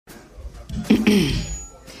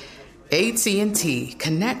AT&T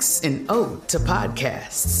connects an ode to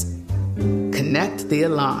podcasts. Connect the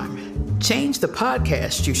alarm. Change the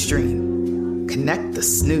podcast you stream. Connect the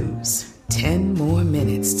snooze. 10 more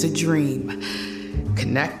minutes to dream.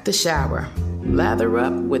 Connect the shower. Lather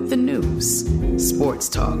up with the news. Sports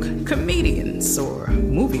talk, comedians, or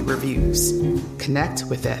movie reviews. Connect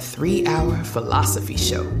with that 3-hour philosophy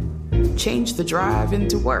show. Change the drive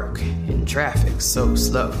into work in traffic so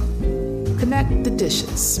slow. Connect the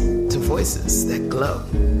dishes to voices that glow.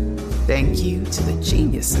 Thank you to the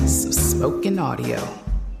geniuses of spoken audio.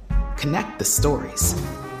 Connect the stories.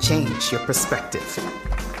 Change your perspective.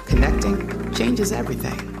 Connecting changes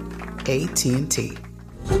everything. AT&T.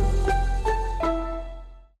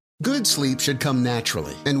 Good sleep should come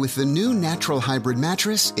naturally, and with the new Natural Hybrid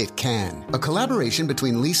mattress, it can. A collaboration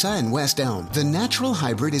between Lisa and West Elm, the Natural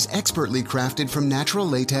Hybrid is expertly crafted from natural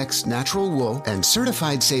latex, natural wool, and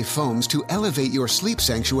certified safe foams to elevate your sleep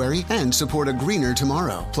sanctuary and support a greener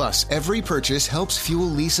tomorrow. Plus, every purchase helps fuel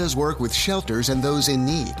Lisa's work with shelters and those in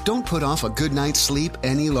need. Don't put off a good night's sleep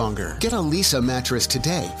any longer. Get a Lisa mattress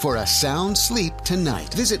today for a sound sleep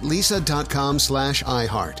tonight. Visit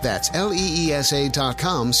lisa.com/iHeart. That's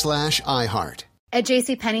LEESA.com/iHeart. At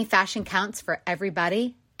JCPenney, fashion counts for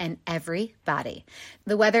everybody and everybody.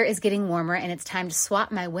 The weather is getting warmer and it's time to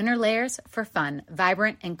swap my winter layers for fun,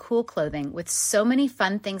 vibrant, and cool clothing. With so many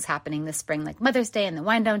fun things happening this spring, like Mother's Day and the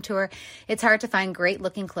Wind Down Tour, it's hard to find great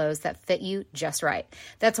looking clothes that fit you just right.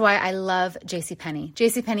 That's why I love JCPenney.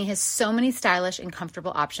 JCPenney has so many stylish and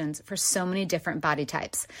comfortable options for so many different body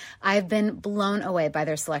types. I've been blown away by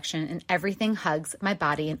their selection, and everything hugs my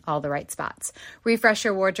body in all the right spots. Refresh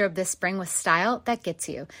your wardrobe this spring with style that gets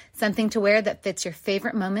you. Something to wear that fits your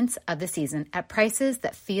favorite moments of the season at prices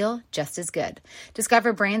that feel just as good.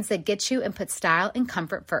 Discover brands that get you and put style and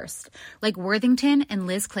comfort first, like Worthington and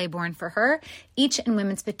Liz Claiborne for her, each in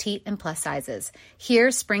women's petite and plus sizes. Here,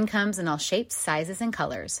 spring comes in all shapes, sizes, and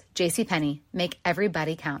colors. JCPenney, make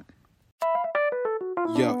everybody count.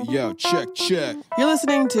 Yo, check. You're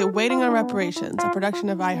listening to Waiting on Reparations, a production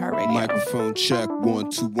of iHeartRadio. Microphone check, 1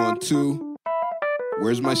 2 1 2.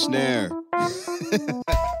 Where's my snare?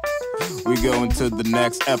 We go into the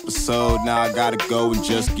next episode. Now I gotta go and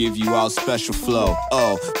just give you all special flow.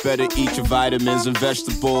 Oh, better eat your vitamins and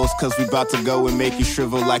vegetables, cause we about to go and make you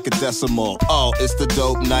shrivel like a decimal. Oh, it's the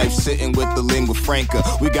dope knife sitting with the lingua franca.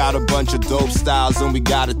 We got a bunch of dope styles and we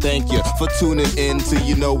gotta thank you for tuning in to,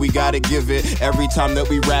 you know, we gotta give it. Every time that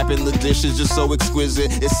we rapping, the dish is just so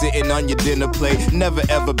exquisite. It's sitting on your dinner plate. Never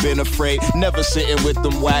ever been afraid. Never sitting with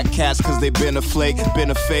them whack cats cause they been a flake,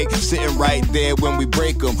 been a fake. Sitting right there when we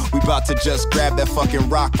break them. We about to just grab that fucking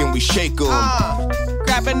rock and we shake them.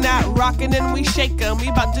 Grabbing that rockin' and we shake 'em. We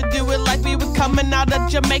about to do it like we were coming out of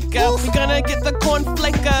Jamaica. We gonna get the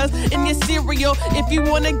cornflakers in your cereal. If you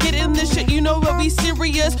wanna get in this shit, you know what, we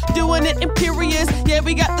serious. Doing it imperious. Yeah,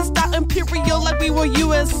 we got the style imperial like we were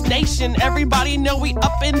U.S. nation. Everybody know we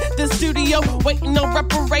up in the studio waiting on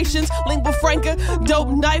reparations. Lingua franca, dope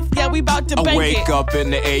knife. Yeah, we about to bank it. I wake up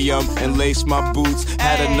in the AM and lace my boots.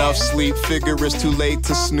 Had enough sleep, figure it's too late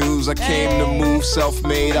to snooze. I came to move,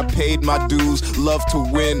 self-made, I paid my dues. Love to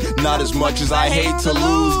win, not as much as I hate to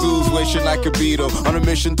lose. Dudes wishing I could beat them, on a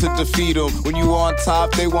mission to defeat them. When you on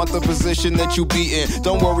top, they want the position that you be in.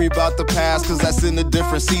 Don't worry about the past, cause that's in a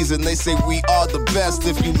different season. They say we are the best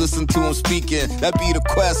if you listen to them speaking. That be the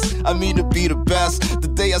quest, I mean to be the best. The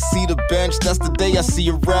day I see the bench, that's the day I see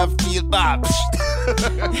a ref.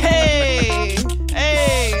 Hey.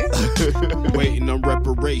 Waiting on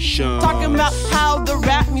reparations. Talking about how the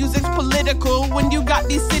rap music's political. When you got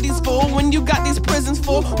these cities full, when you got these prisons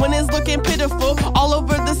full, when it's looking pitiful all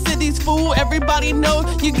over the city's full. Everybody know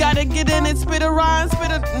you gotta get in and spit a rhyme,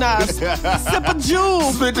 sip a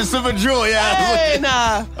jewel. Sip a jewel, yeah. Hey,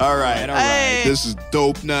 nah. All right. Hey. This is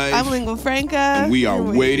Dope Knife. I'm Lingua Franca. And we are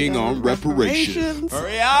waiting on reparations.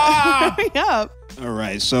 Hurry up! Hurry up. All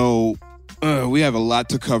right, so we have a lot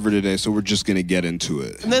to cover today, so we're just gonna get into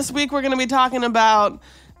it. And this week we're gonna be talking about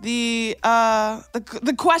the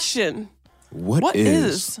question. What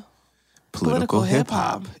is political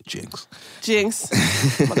hip-hop? Jinx.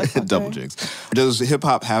 Double jinx. Does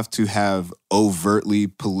hip-hop have to have overtly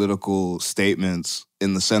political statements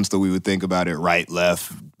in the sense that we would think about it right,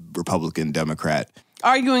 left, Republican, Democrat?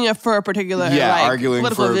 Arguing it for a particular arguing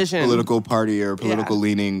political for vision. a political party or political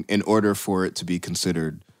leaning in order for it to be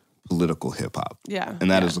considered political hip-hop. Yeah. And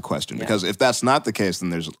that is the question. Because if that's not the case, then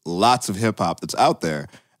there's lots of hip-hop that's out there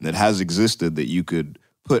that has existed that you could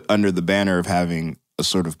put under the banner of having a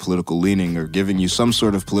sort of political leaning or giving you some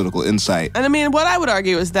sort of political insight. And I mean, what I would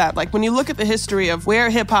argue is that, like, when you look at the history of where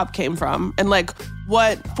hip hop came from and like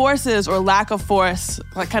what forces or lack of force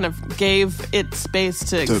like kind of gave it space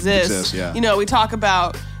to exist. Yeah. You know, we talk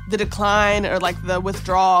about the decline or like the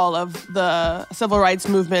withdrawal of the civil rights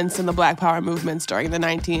movements and the Black Power movements during the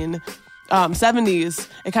 1970s.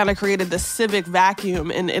 It kind of created this civic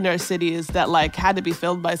vacuum in inner cities that like had to be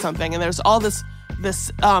filled by something. And there's all this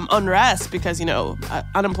unrest because, you know,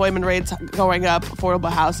 unemployment rates going up,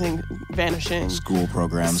 affordable housing vanishing. School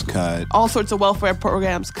programs cut. All sorts of welfare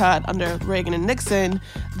programs cut under Reagan and Nixon.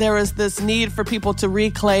 There was this need for people to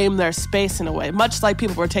reclaim their space in a way, much like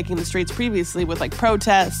people were taking the streets previously with like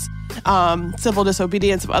protests, civil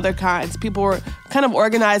disobedience of other kinds. People were kind of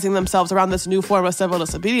organizing themselves around this new form of civil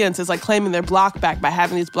disobedience, is like claiming their block back by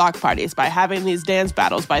having these block parties, by having these dance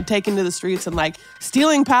battles, by taking to the streets and like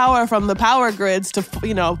stealing power from the power grids to,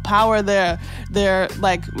 you know, power their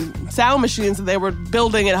like sound machines that they were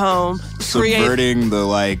building at home. Subverting the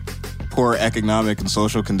like poor economic and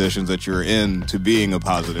social conditions that you're in to being a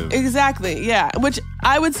positive. Exactly, yeah. Which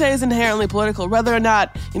I would say is inherently political. Whether or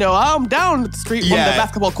not, you know, I'm down the street from the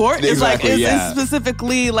basketball court is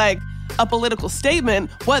specifically like a political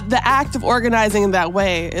statement. What the act of organizing in that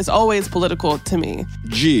way is always political to me.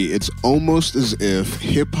 Gee, it's almost as if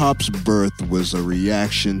hip-hop's birth was a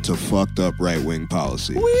reaction to fucked up right-wing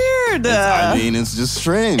policy. Weird. I mean, it's just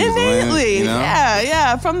strange. Innately, you know?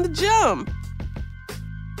 Yeah, from the jump.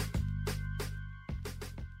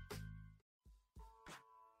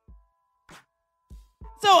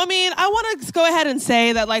 So, I mean, I want to go ahead and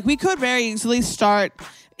say that, like, we could very easily start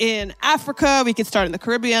in Africa. We could start in the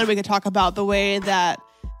Caribbean. We could talk about the way that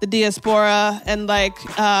the diaspora and, like,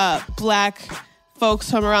 Black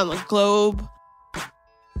folks from around the globe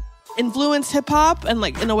influenced hip-hop and,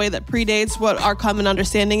 like, in a way that predates what our common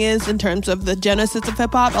understanding is in terms of the genesis of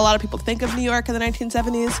hip-hop. A lot of people think of New York in the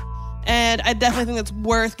 1970s, and I definitely think that's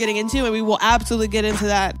worth getting into, and we will absolutely get into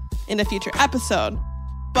that in a future episode.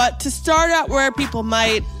 But to start out where people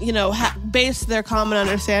might, you know, base their common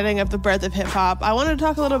understanding of the birth of hip-hop, I wanted to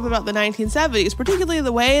talk a little bit about the 1970s, particularly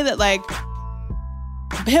the way that, like,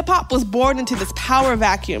 hip-hop was born into this power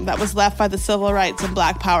vacuum that was left by the civil rights and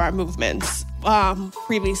Black Power movements.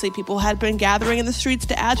 Previously, people had been gathering in the streets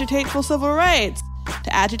to agitate for civil rights,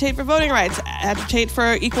 to agitate for voting rights, agitate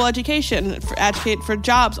for equal education, agitate for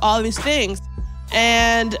jobs, all of these things.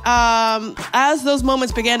 And as those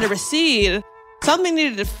moments began to recede, something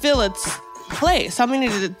needed to fill its place. Something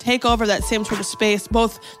needed to take over that same sort of space,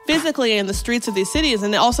 both physically in the streets of these cities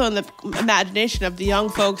and also in the imagination of the young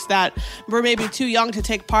folks that were maybe too young to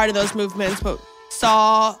take part in those movements, but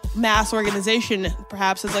saw mass organization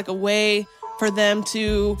perhaps as like a way for them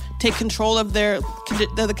to take control of the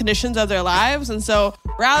conditions of their lives. And so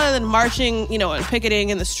rather than marching, you know, and picketing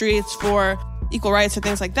in the streets for equal rights or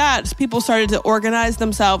things like that, people started to organize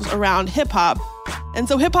themselves around hip-hop. And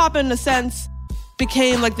so hip-hop, in a sense,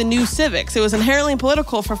 became like the new civics. It was inherently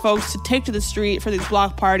political for folks to take to the street for these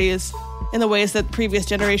block parties in the ways that previous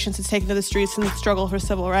generations had taken to the streets in the struggle for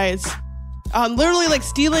civil rights. Literally like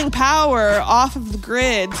stealing power off of the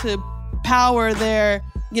grid to power their,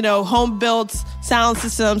 you know, home-built sound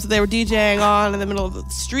systems that they were DJing on in the middle of the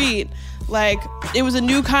street. Like, it was a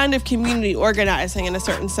new kind of community organizing in a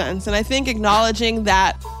certain sense. And I think acknowledging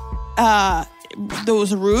that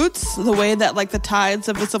those roots, the way that like the tides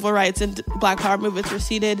of the civil rights and Black Power movements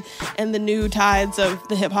receded and the new tides of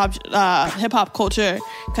the hip hop culture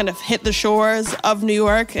kind of hit the shores of New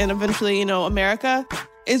York and eventually, you know, America,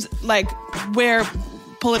 is like where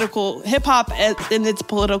political hip hop in its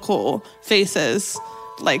political faces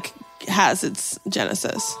like has its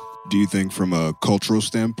genesis. Do you think from a cultural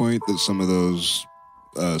standpoint that some of those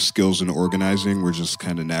skills in organizing were just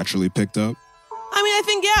kind of naturally picked up? I mean, I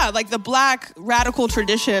think, yeah, like the Black radical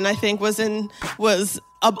tradition, I think, was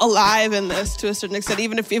alive in this to a certain extent,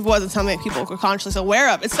 even if it wasn't something people were consciously aware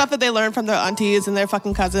of. It's stuff that they learned from their aunties and their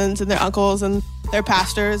fucking cousins and their uncles and their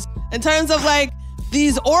pastors. In terms of like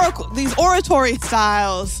these oratory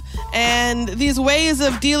styles and these ways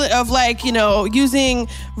of dealing, of like, you know, using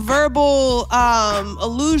verbal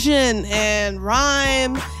illusion and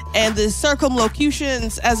rhyme and the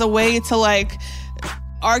circumlocutions as a way to like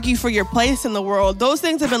argue for your place in the world. Those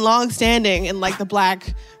things have been long-standing in like the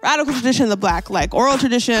Black radical tradition, the Black like oral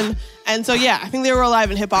tradition. And so, yeah, I think they were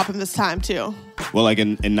alive in hip-hop in this time too. Well, like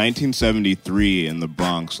in 1973 in the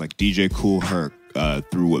Bronx, like DJ Kool Herc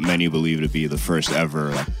threw what many believe to be the first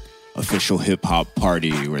ever like official hip-hop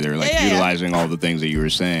party where they're like utilizing all the things that you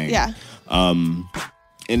were saying. Yeah. And,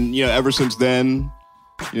 you know, ever since then,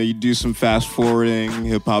 you do some fast forwarding.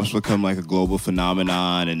 Hip hop's become like a global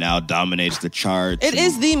phenomenon, and now dominates the charts. It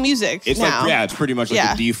is the music. It's now. it's pretty much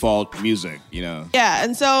like the default music. Yeah,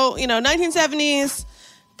 and so 1970s,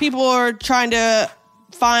 people are trying to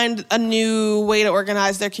find a new way to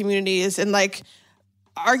organize their communities and like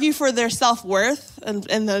argue for their self-worth and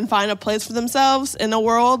then find a place for themselves in a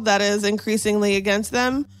world that is increasingly against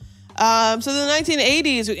them. So the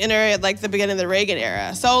 1980s, we enter at like the beginning of the Reagan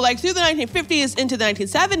era. So like through the 1950s into the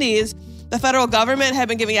 1970s, the federal government had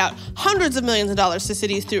been giving out hundreds of millions of dollars to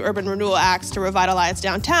cities through urban renewal acts to revitalize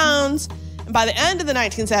downtowns. And by the end of the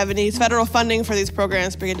 1970s, federal funding for these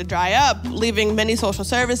programs began to dry up, leaving many social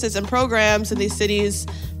services and programs in these cities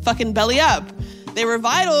fucking belly up. They were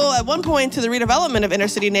vital at one point to the redevelopment of inner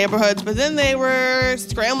city neighborhoods, but then they were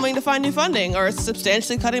scrambling to find new funding or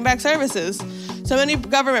substantially cutting back services. So many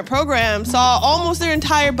government programs saw almost their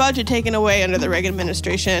entire budget taken away under the Reagan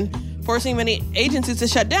administration, forcing many agencies to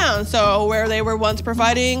shut down. So where they were once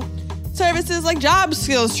providing services like job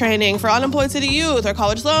skills training for unemployed city youth or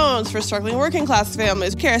college loans for struggling working class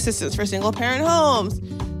families, care assistance for single parent homes,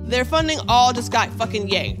 their funding all just got fucking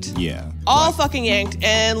yanked. Yeah. All fucking yanked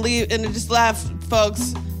and it just left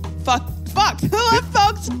folks fucked.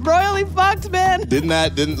 Folks royally fucked, man.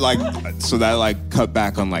 So that cut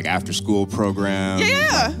back on like after school programs.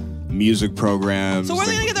 Yeah. Music programs. So where are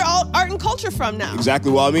they gonna get their art and culture from now?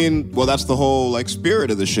 Exactly. Well, that's the whole like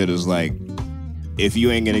spirit of the shit is like, if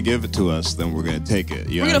you ain't gonna give it to us, then we're gonna take it.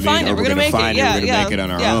 You know we're gonna find it. We're gonna make find it. We're gonna make it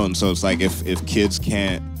on our own. So it's like if kids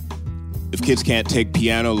can't take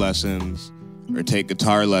piano lessons or take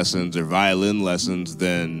guitar lessons or violin lessons,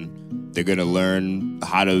 then they're gonna learn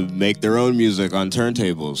how to make their own music on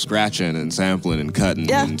turntables, scratching and sampling and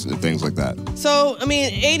cutting and things like that. So,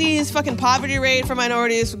 80s fucking poverty rate for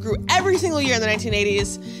minorities grew every single year in the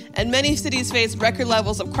 1980s, and many cities faced record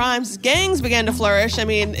levels of crimes. Gangs began to flourish.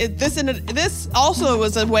 This also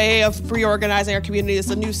was a way of reorganizing our communities,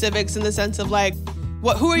 the new civics in the sense of like,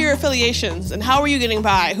 who are your affiliations and how are you getting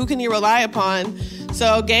by? Who can you rely upon?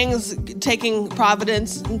 So gangs taking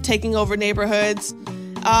Providence and taking over neighborhoods.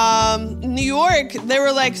 New York, they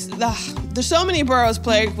were like, there's so many boroughs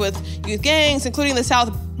plagued with youth gangs, including the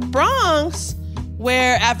South Bronx,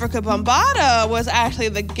 where Afrika Bambaataa was actually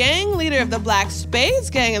the gang leader of the Black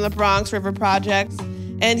Spades gang in the Bronx River Projects.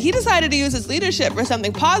 And he decided to use his leadership for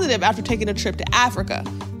something positive after taking a trip to Africa.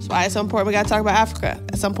 That's why at some point we got to talk about Africa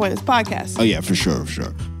at some point in this podcast. Oh yeah, for sure.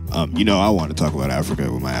 I want to talk about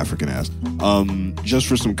Africa with my African ass. Just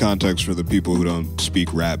for some context for the people who don't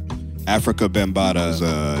speak rap, Afrika Bambaataa is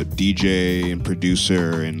a DJ and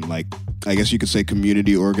producer and I guess you could say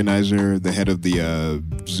community organizer, the head of the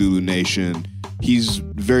Zulu Nation. He's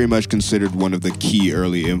very much considered one of the key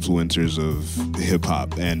early influencers of hip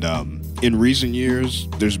hop. And in recent years,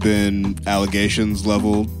 there's been allegations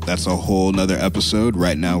leveled. That's a whole nother episode.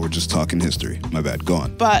 Right now, we're just talking history. My bad. Go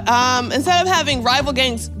on. But instead of having rival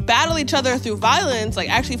gangs battle each other through violence, like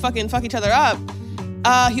actually fuck each other up,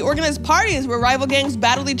 he organized parties where rival gangs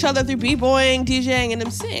battled each other through b-boying, DJing, and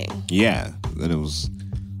emceeing. Yeah. Then it was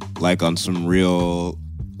like on some real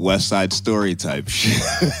West Side Story type shit.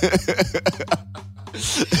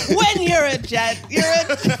 When you're a jet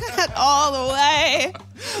all the way.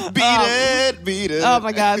 Beat it. Oh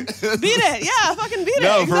my God. Beat it. Yeah, fucking beat it.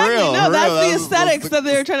 No, exactly. for real. No, for that's real. the aesthetics that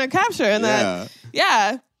they were trying to capture in that.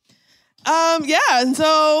 Yeah. And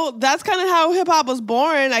so that's kind of how hip hop was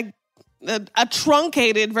born. A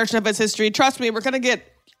truncated version of its history. Trust me, we're going to get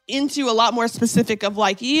into a lot more specific of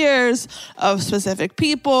like years, of specific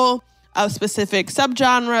people, of specific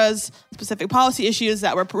subgenres, specific policy issues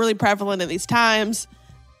that were really prevalent in these times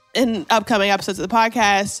in upcoming episodes of the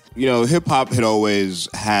podcast. Hip hop had always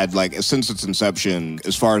had, since its inception,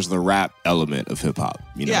 as far as the rap element of hip hop,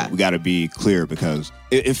 we got to be clear because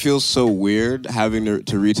it feels so weird having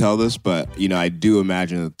to retell this, but, I do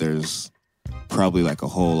imagine that there's probably a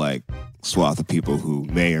whole swath of people who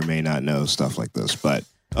may or may not know stuff like this. But,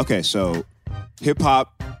 okay, so hip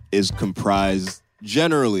hop is comprised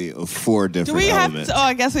generally of 4 different elements.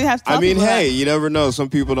 I guess we have to tell people hey, that. you never know.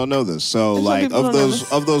 Some people don't know this. So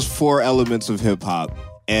of those 4 elements of hip hop,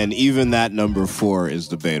 and even that number 4 is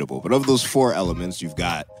debatable. But of those 4 elements, you've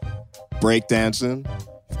got breakdancing,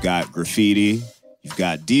 you've got graffiti, you've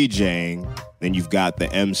got DJing, then you've got the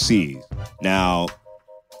MCs. Now,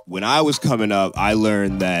 when I was coming up, I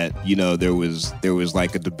learned that, there was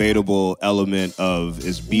a debatable element of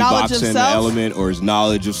is beatboxing an element or is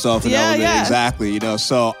knowledge of self an element? Yeah. Exactly,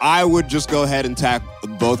 So I would just go ahead and tack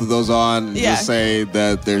both of those on and just say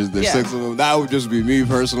that there's 6 of them. That would just be me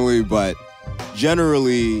personally, but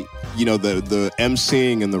generally, the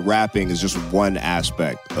emceeing and the rapping is just one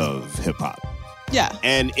aspect of hip hop. Yeah.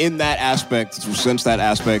 And in that aspect, since that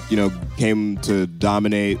aspect, came to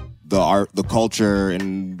dominate the art, the culture,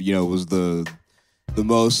 and, was the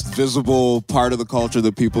most visible part of the culture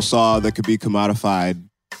that people saw that could be commodified,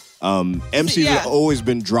 MCs have always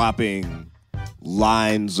been dropping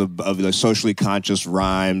lines of the socially conscious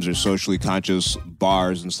rhymes or socially conscious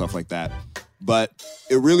bars and stuff like that. But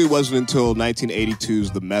it really wasn't until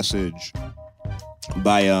 1982's The Message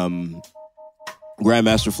by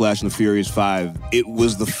Grandmaster Flash and the Furious Five. It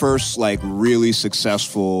was the first really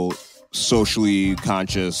successful socially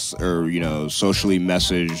conscious or socially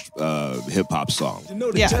messaged hip hop song.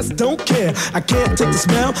 Just don't care. I can't take the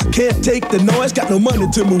smell, can't take the noise. Got no money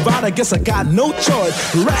to move out. I guess I got no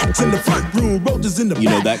choice. Rats in the front room, roaches in the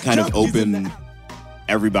back. That kind of opened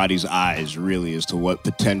everybody's eyes really as to what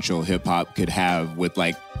potential hip hop could have with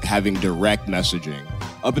having direct messaging.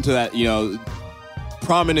 Up until that,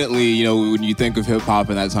 prominently, when you think of hip hop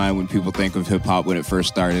in that time, when people think of hip hop when it first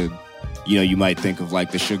started, you might think of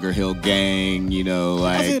the Sugar Hill Gang,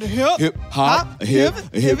 hip hop, hip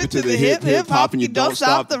it to the hip hop, and you don't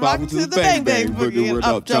stop the rockin' to the bang bang boogie, and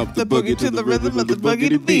up jump the boogie to the rhythm of the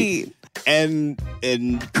boogie beat. And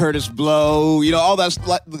Curtis Blow, all that,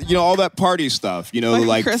 all that party stuff,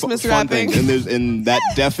 Christmas fun rapping, things. And that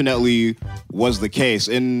definitely was the case,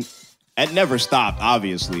 and it never stopped,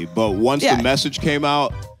 obviously. But once the message came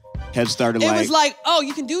out, had started it was oh,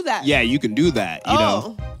 you can do that. Yeah, you can do that. You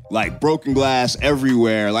know, broken glass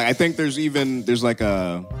everywhere. I think there's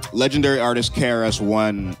a legendary artist,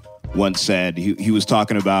 KRS-One, once said he was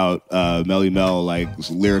talking about Melly Mel,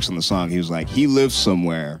 lyrics in the song. He was like, he lived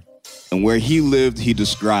somewhere. And where he lived, he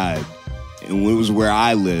described. And it was where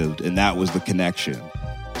I lived, and that was the connection.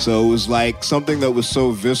 So it was something that was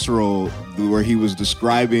so visceral, where he was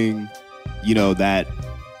describing, that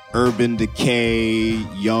urban decay,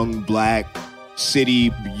 young black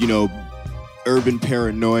city, urban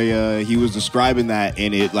paranoia. He was describing that,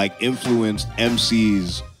 and it influenced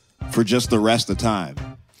MCs for just the rest of the time.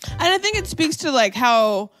 And I think it speaks to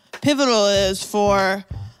how pivotal it is for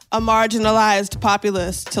a marginalized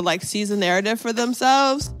populace to seize a narrative for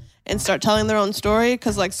themselves and start telling their own story.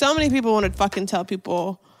 Because so many people want to fucking tell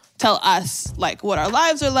us what our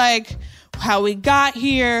lives are like, how we got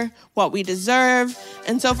here, what we deserve.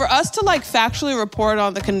 And so for us to factually report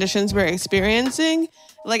on the conditions we're experiencing,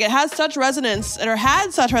 it has such resonance, or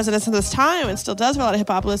had such resonance in this time, and still does for a lot of hip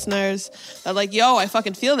hop listeners. That yo, I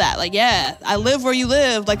fucking feel that. Yeah, I live where you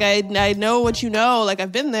live. I know what you know.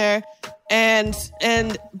 I've been there.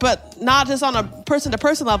 But not just on a person to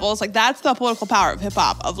person level. It's that's the political power of hip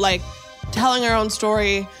hop, of telling our own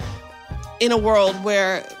story in a world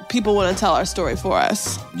where people want to tell our story for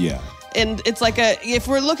us. Yeah. And it's if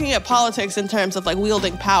we're looking at politics in terms of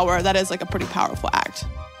wielding power, that is a pretty powerful act.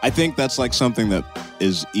 I think that's something that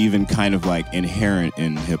is even kind of inherent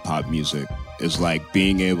in hip hop music, is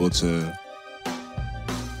being able to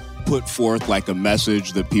put forth a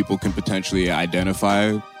message that people can potentially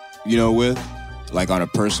identify, with, on a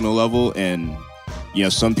personal level. And,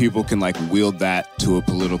 some people can wield that to a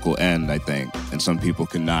political end, I think. And some people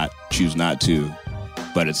choose not to.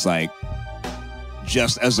 But it's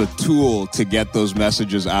just as a tool to get those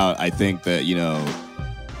messages out, I think that,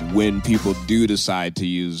 when people do decide to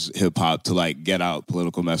use hip hop to get out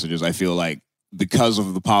political messages, I feel because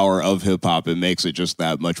of the power of hip hop, it makes it just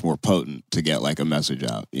that much more potent to get a message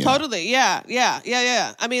out. Totally. Yeah.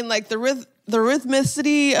 I mean, the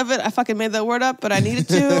rhythmicity of it, I fucking made that word up, but I needed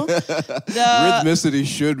to. Rhythmicity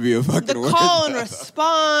should be a fucking word. The call and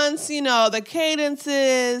response, the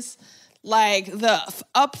cadences, the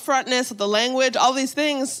upfrontness of the language, all these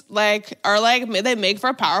things are they make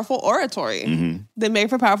for powerful oratory. Mm-hmm. They make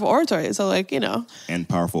for powerful oratory. So and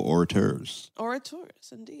powerful orators.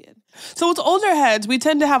 Orators, indeed. So with older heads, we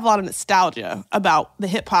tend to have a lot of nostalgia about the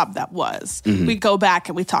hip hop that was. Mm-hmm. We go back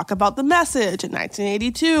and we talk about The Message in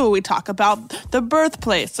 1982. We talk about the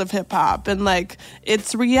birthplace of hip hop and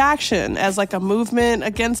its reaction as a movement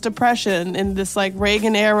against oppression in this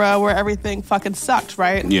Reagan era where everything fucking sucked,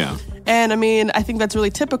 right? Yeah. And I mean, I think that's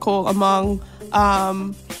really typical among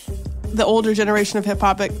the older generation of hip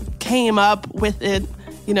hop that came up with it,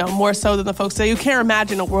 more so than the folks that you can't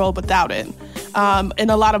imagine a world without it. In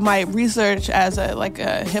a lot of my research as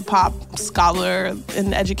a hip hop scholar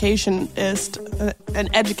and educationist,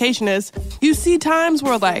 you see times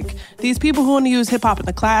where these people who want to use hip hop in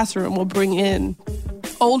the classroom will bring in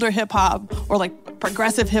older hip hop or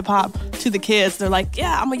progressive hip hop to the kids. They're like,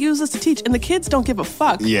 yeah, I'm going to use this to teach. And the kids don't give a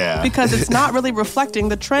fuck. Yeah. Because it's not really reflecting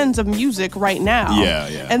the trends of music right now.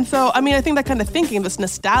 Yeah. And so, I mean, I think that kind of thinking, this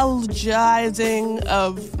nostalgizing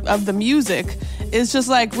of the music is just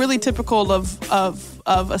like really typical of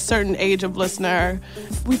a certain age of listener.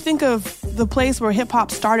 We think of the place where hip hop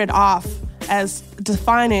started off as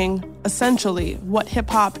defining essentially what hip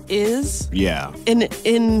hop is. Yeah.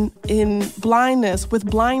 In blindness, with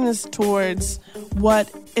blindness towards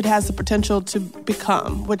what it has the potential to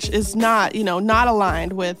become, which is not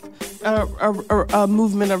aligned with a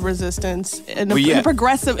movement of resistance in a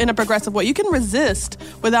progressive way. You can resist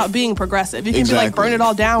without being progressive. You can be like burn it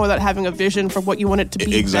all down without having a vision for what you want it to be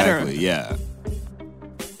better. Exactly, yeah.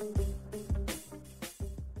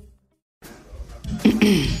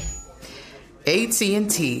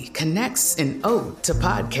 AT&T connects an ode to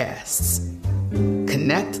podcasts.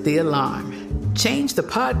 Connect the alarm. Change the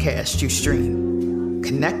podcast you stream.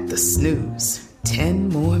 Connect the snooze. 10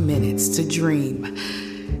 more minutes to dream.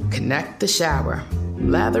 Connect the shower.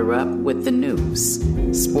 Lather up with the news.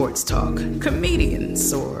 Sports talk,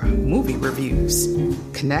 comedians, or movie reviews.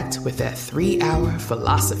 Connect with that 3-hour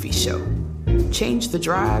philosophy show. Change the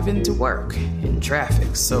drive into work in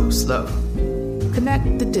traffic so slow.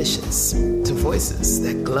 Connect the dishes to voices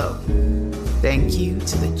that glow. Thank you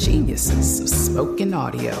to the geniuses of spoken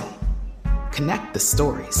audio. Connect the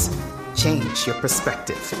stories. Change your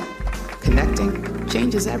perspective. Connecting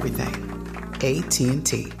changes everything.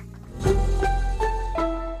 AT&T.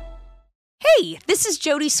 Hey, this is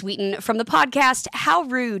Jodie Sweetin from the podcast How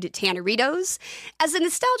Rude, Tanneritos. As a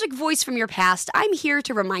nostalgic voice from your past, I'm here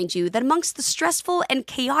to remind you that amongst the stressful and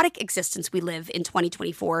chaotic existence we live in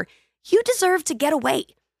 2024, you deserve to get away.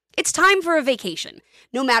 It's time for a vacation,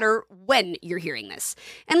 no matter when you're hearing this.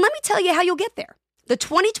 And let me tell you how you'll get there. The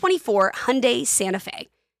 2024 Hyundai Santa Fe.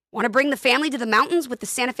 Want to bring the family to the mountains with the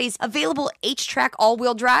Santa Fe's available H-Track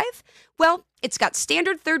all-wheel drive? Well, it's got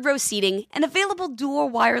standard third-row seating and available dual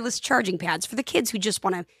wireless charging pads for the kids who just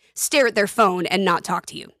want to stare at their phone and not talk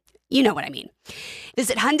to you. You know what I mean.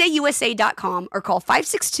 Visit HyundaiUSA.com or call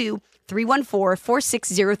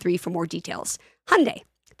 562-314-4603 for more details. Hyundai.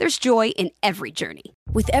 There's joy in every journey.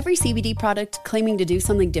 With every CBD product claiming to do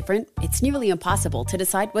something different, it's nearly impossible to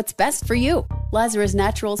decide what's best for you. Lazarus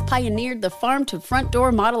Naturals pioneered the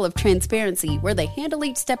farm-to-front-door model of transparency, where they handle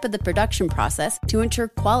each step of the production process to ensure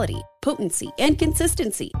quality, potency, and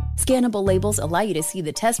consistency. Scannable labels allow you to see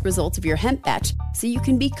the test results of your hemp batch, so you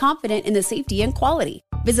can be confident in the safety and quality.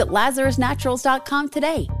 Visit LazarusNaturals.com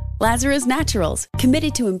today. Lazarus Naturals,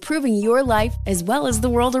 committed to improving your life as well as the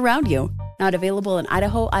world around you. Not available in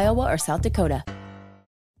Idaho, Iowa, or South Dakota.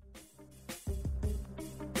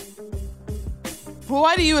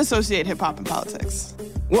 Why do you associate hip-hop and politics?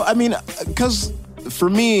 Well, I mean, because for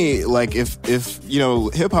me, like, if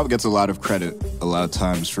hip-hop gets a lot of credit a lot of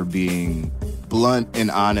times for being blunt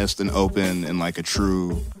and honest and open and, like, a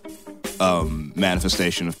true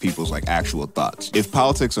manifestation of people's, like, actual thoughts. If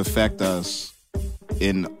politics affect us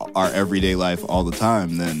in our everyday life all the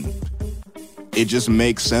time, then it just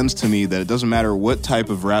makes sense to me that it doesn't matter what type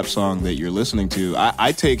of rap song that you're listening to.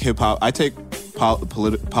 I take hip-hop,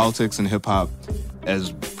 politics and hip-hop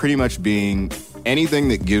as pretty much being anything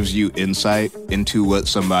that gives you insight into what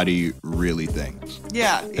somebody really thinks.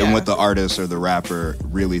 Yeah. And what the artist or the rapper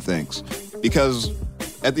really thinks. Because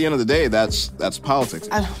at the end of the day, that's politics.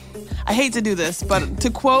 I hate to do this, but to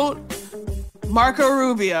quote Marco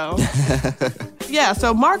Rubio. Yeah,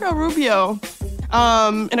 so Marco Rubio,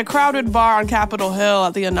 in a crowded bar on Capitol Hill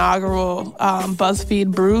at the inaugural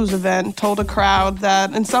BuzzFeed Brews event, told a crowd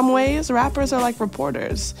that in some ways rappers are like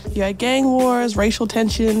reporters. You had gang wars, racial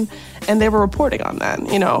tension, and they were reporting on that,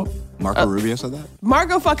 you know. Marco Rubio said that?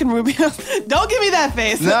 Marco fucking Rubio. Don't give me that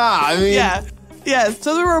face. Nah, I mean... Yeah,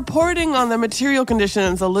 so they're reporting on the material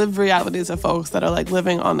conditions, the lived realities of folks that are like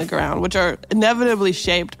living on the ground, which are inevitably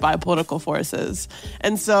shaped by political forces.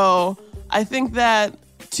 And so I think that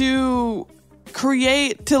to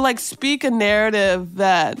speak a narrative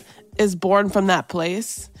that is born from that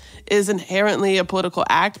place is inherently a political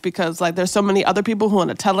act, because like there's so many other people who want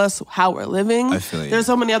to tell us how we're living. I feel you. There's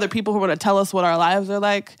so many other people who want to tell us what our lives are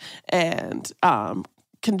like and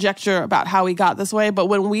conjecture about how we got this way. But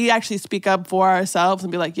when we actually speak up for ourselves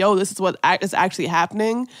and be like, yo, this is what is actually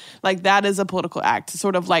happening, like that is a political act to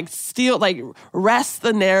sort of like steal, like wrest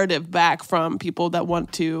the narrative back from people that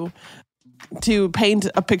want to paint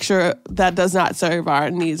a picture that does not serve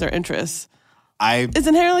our needs or interests. It's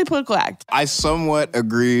inherently a political act. I somewhat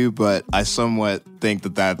agree, but I somewhat think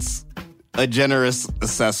that that's a generous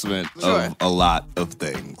assessment of a lot of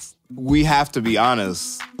things. We have to be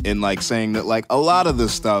honest in like saying that like a lot of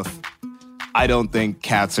this stuff I don't think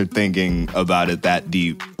cats are thinking about it that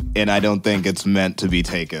deep, and I don't think it's meant to be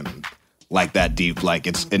taken like that deep, like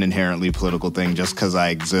it's an inherently political thing just because I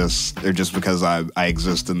exist, or just because I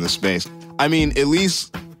exist in this space. I mean, at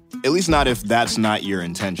least not if that's not your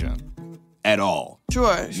intention at all.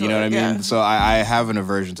 Sure. You know what I mean? Yeah. So I have an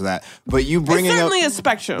aversion to that. But you bringing it's certainly up... a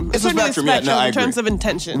spectrum. It's a spectrum, yeah, no, I in terms agree. of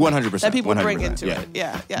intention. 100%. That people 100%, bring into it.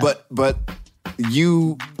 Yeah. But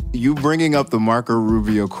you bringing up the Marco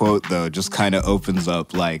Rubio quote, though, just kind of opens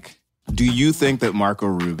up, like, do you think that Marco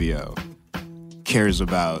Rubio cares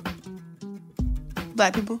about...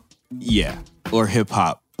 Black people? Yeah. Or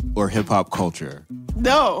hip-hop culture?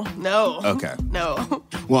 No. Okay. No.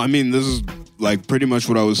 Well, I mean, this is like pretty much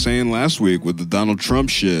what I was saying last week with the Donald Trump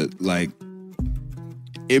shit. Like,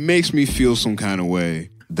 it makes me feel some kind of way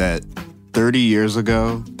that 30 years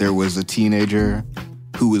ago, there was a teenager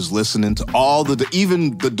who was listening to all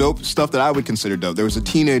even the dope stuff that I would consider dope. There was a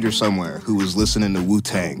teenager somewhere who was listening to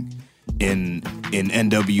Wu-Tang, in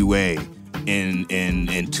NWA,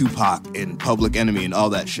 in Tupac, in Public Enemy, and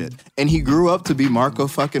all that shit. And he grew up to be Marco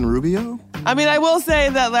fucking Rubio? I mean, I will say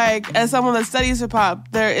that, like, as someone that studies hip hop,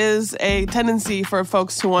 there is a tendency for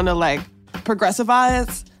folks to want to, like,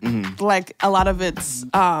 progressivize, like, a lot of its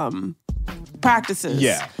practices.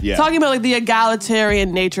 Yeah. Talking about, like, the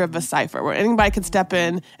egalitarian nature of a cipher, where anybody can step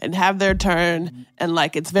in and have their turn, and,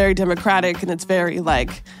 like, it's very democratic, and it's very,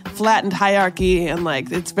 like, flattened hierarchy, and,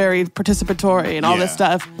 like, it's very participatory and all this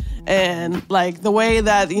stuff. And, like, the way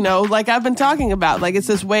that, you know, like I've been talking about, like, it's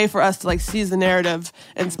this way for us to, like, seize the narrative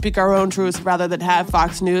and speak our own truths rather than have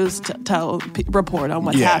Fox News report on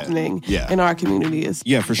what's happening in our communities.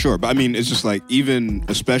 Yeah, for sure. But, I mean, it's just, like, even,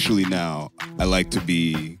 especially now, I like to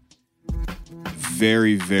be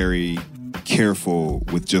very, very careful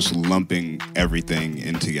with just lumping everything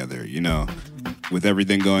in together, you know? With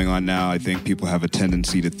everything going on now, I think people have a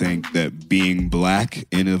tendency to think that being black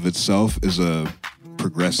in of itself is a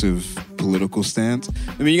progressive political stance.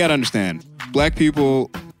 I mean, you got to understand, black people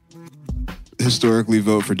historically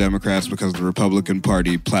vote for Democrats because the Republican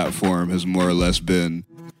Party platform has more or less been,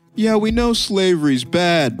 yeah, we know slavery's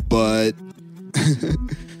bad, but...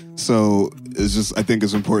 So it's just, I think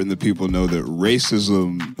it's important that people know that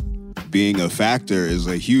racism being a factor is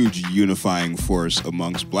a huge unifying force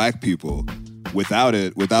amongst black people. Without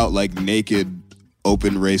it, without like naked,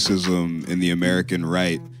 open racism in the American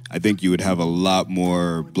right, I think you would have a lot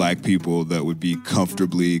more black people that would be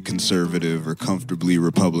comfortably conservative or comfortably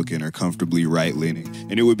Republican or comfortably right-leaning.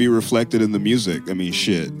 And it would be reflected in the music. I mean,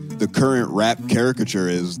 shit. The current rap caricature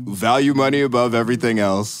is value money above everything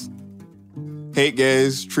else, hate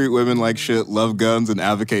gays, treat women like shit, love guns, and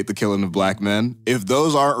advocate the killing of black men. If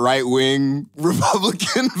those aren't right-wing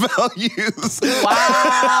Republican values, wow.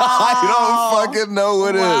 I don't fucking know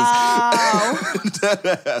what is.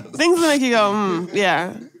 Things that make you go,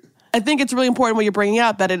 yeah. I think it's really important what you're bringing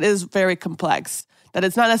up, that it is very complex. That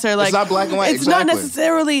it's not necessarily like... It's not black and white, It's not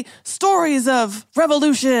necessarily stories of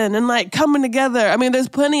revolution and like coming together. I mean, there's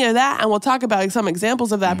plenty of that, and we'll talk about like, some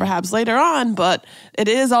examples of that perhaps later on, but it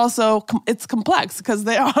is also, it's complex because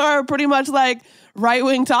they are pretty much like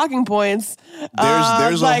right-wing talking points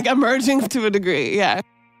there's like emerging to a degree, yeah.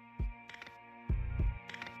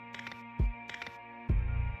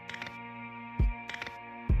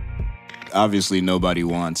 Obviously, nobody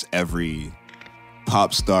wants every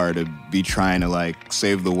pop star to be trying to like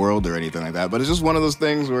save the world or anything like that. But it's just one of those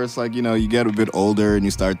things where it's like, you know, you get a bit older and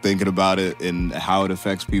you start thinking about it and how it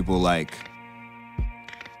affects people. Like,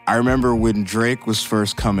 I remember when Drake was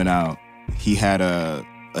first coming out, he had a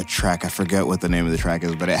track, I forget what the name of the track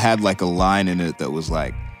is, but it had like a line in it that was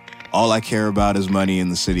like, all I care about is money in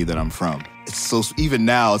the city that I'm from. It's so, even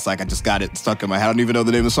now, it's like I just got it stuck in my head. I don't even know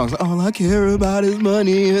the name of the song. It's like, all I care about is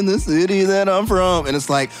money in the city that I'm from. And it's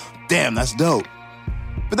like, damn, that's dope.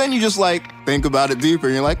 But then you just like think about it deeper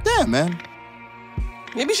and you're like, damn, man.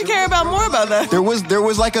 Maybe you should care about more about that. There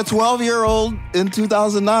was like a 12-year-old in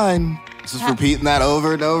 2009 just repeating that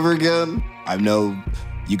over and over again. I know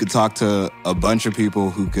you could talk to a bunch of people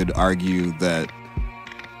who could argue that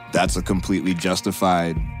that's a completely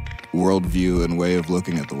justified worldview and way of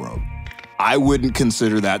looking at the world. I wouldn't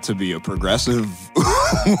consider that to be a progressive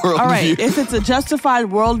worldview. All right, if it's a justified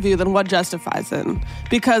worldview, then what justifies it?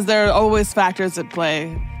 Because there are always factors at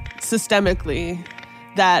play systemically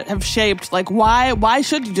that have shaped, like, why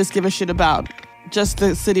should you just give a shit about just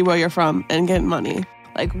the city where you're from and get money?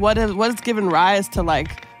 Like, what has given rise to,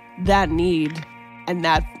 like, that need and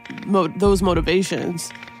that those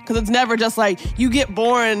motivations? Because it's never just like you get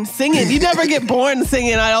born singing. You never get born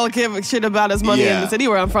singing I don't give a shit about his money in the city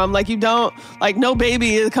where I'm from. Like you don't, like no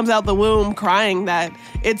baby comes out the womb crying that.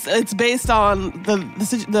 It's based on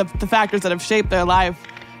the factors that have shaped their life.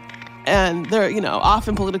 And they're, you know,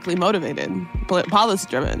 often politically motivated, policy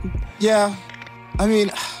driven. Yeah. I mean,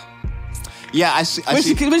 yeah, I see.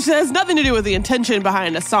 Which has nothing to do with the intention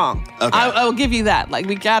behind a song. Okay. I will give you that. Like,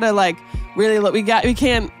 we gotta, like, really, we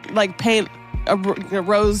can't, like, paint a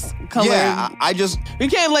rose color. Yeah, we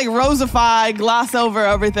can't, like, rosify, gloss over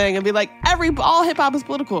everything and be like, all hip hop is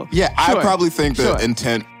political. Yeah, sure. I probably think that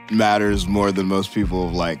intent matters more than most people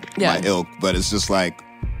of, like, my ilk. But it's just like,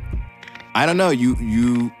 I don't know,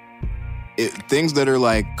 things that are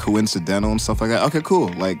like coincidental and stuff like that, okay, cool.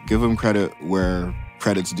 Like, give them credit where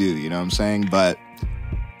credit's due, you know what I'm saying? But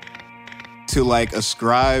to like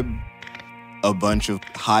ascribe a bunch of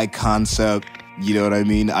high concept, you know what I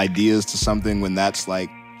mean, ideas to something when that's like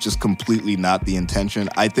just completely not the intention,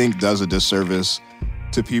 I think does a disservice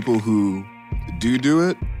to people who do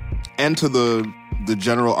it, and to the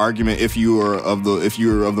general argument if you're of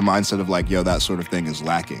the mindset of like, yo, that sort of thing is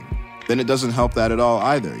lacking. Then it doesn't help that at all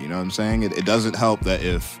either, you know what I'm saying? It doesn't help that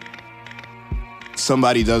if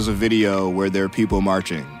somebody does a video where there are people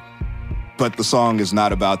marching, but the song is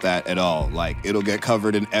not about that at all. Like, it'll get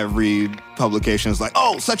covered in every publication. It's like,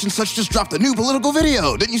 oh, such and such just dropped a new political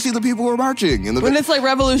video. Didn't you see the people who were marching? When it's like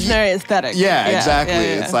revolutionary aesthetic. Yeah, exactly.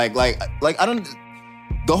 Yeah. It's like I don't...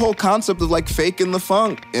 The whole concept of like faking the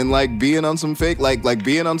funk and like being on some fake, like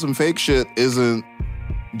being on some fake shit isn't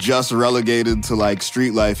just relegated to like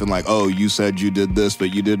street life and like, oh, you said you did this,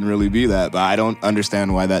 but you didn't really be that. But I don't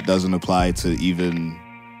understand why that doesn't apply to even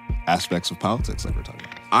aspects of politics like we're talking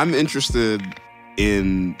about. I'm interested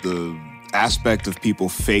in the aspect of people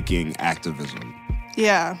faking activism.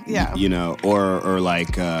 Yeah. You know, or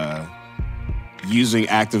like using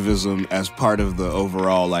activism as part of the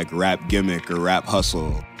overall like rap gimmick or rap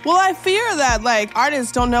hustle. Well, I fear that, like,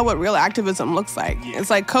 artists don't know what real activism looks like. It's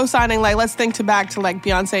like co-signing, like, let's think back to, like,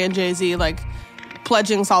 Beyonce and Jay-Z, like,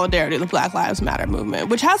 pledging solidarity to the Black Lives Matter movement,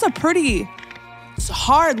 which has a pretty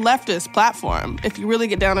hard leftist platform if you really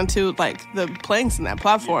get down into, like, the planks in that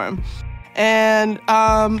platform. And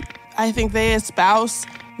I think they espouse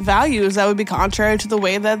values that would be contrary to the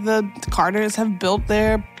way that the Carters have built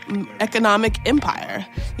their economic empire.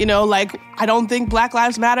 You know, like, I don't think Black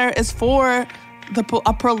Lives Matter is for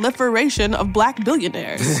a proliferation of Black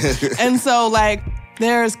billionaires. And so, like,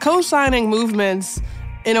 there's co-signing movements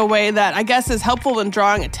in a way that I guess is helpful in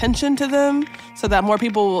drawing attention to them so that more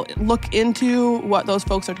people will look into what those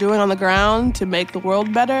folks are doing on the ground to make the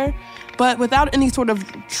world better, but without any sort of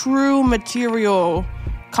true material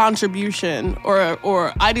contribution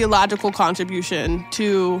or ideological contribution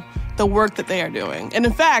to the work that they are doing. And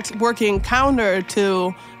in fact, working counter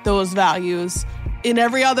to those values in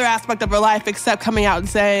every other aspect of her life except coming out and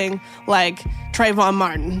saying, like, Trayvon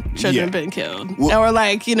Martin shouldn't have been killed. Well, or,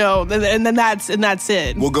 like, you know, and that's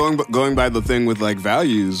it. Well, going by the thing with, like,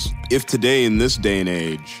 values, if today in this day and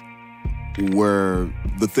age were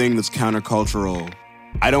the thing that's countercultural,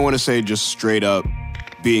 I don't want to say just straight up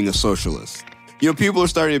being a socialist. You know, people are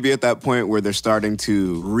starting to be at that point where they're starting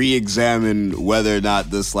to re-examine whether or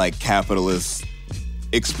not this, like, capitalist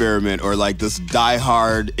experiment or like this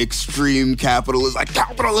diehard extreme capitalist, like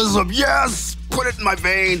capitalism, yes, put it in my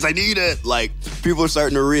veins, I need it. Like, people are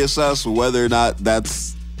starting to reassess whether or not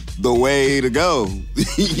that's the way to go.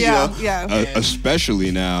 Yeah.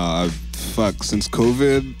 Especially now, since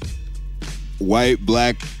COVID, white,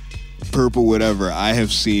 black, purple, whatever, I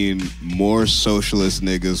have seen more socialist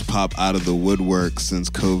niggas pop out of the woodwork since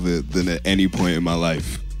COVID than at any point in my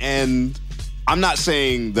life. And I'm not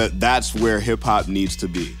saying that that's where hip-hop needs to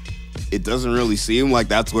be. It doesn't really seem like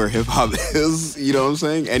that's where hip-hop is, you know what I'm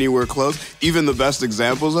saying? Anywhere close. Even the best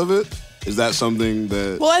examples of it, is that something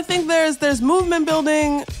that... Well, I think there's movement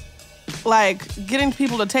building, like getting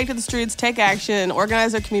people to take to the streets, take action,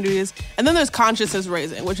 organize their communities, and then there's consciousness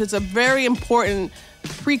raising, which is a very important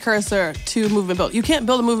precursor to movement building. You can't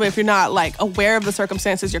build a movement if you're not, like, aware of the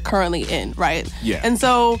circumstances you're currently in, right? Yeah. And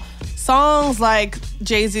so songs like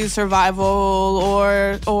Jay-Z's Survival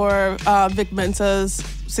or Vic Mensa's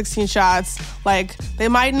 16 Shots, like, they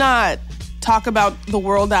might not talk about the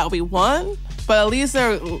world that we want, but at least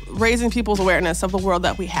they're raising people's awareness of the world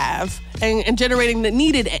that we have and generating the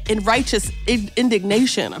needed and righteous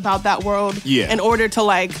indignation about that world in order to,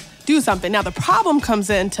 like, do something. Now, the problem comes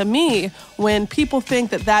in, to me, when people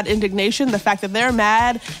think that indignation, the fact that they're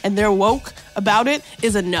mad and they're woke about it,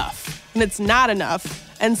 is enough. And it's not enough.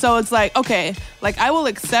 And so it's like, okay, like, I will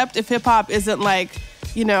accept if hip-hop isn't, like,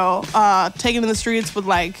 taken in the streets with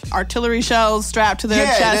like artillery shells strapped to their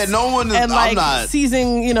chests. No one is, and like I'm not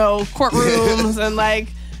seizing, courtrooms and like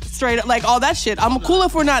straight up, like all that shit. I'm cool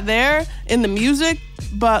if we're not there in the music,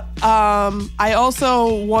 but I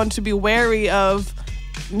also want to be wary of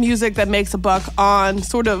music that makes a buck on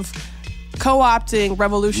sort of co-opting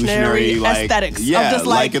revolutionary aesthetics. Yeah, of just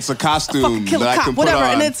like it's a costume kill that a I can cop, whatever. put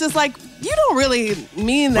on. And it's just like, you don't really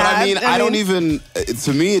mean that. But I mean, I don't even,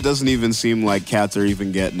 to me, it doesn't even seem like cats are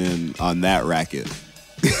even getting in on that racket.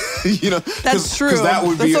 That's true.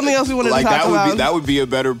 That's something else we wanted to talk about. That would be a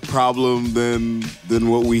better problem than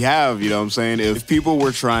what we have. You know what I'm saying? If people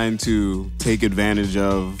were trying to take advantage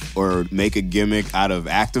of or make a gimmick out of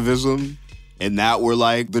activism, and that were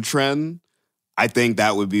like the trend, I think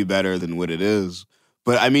that would be better than what it is.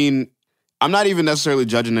 But I mean, I'm not even necessarily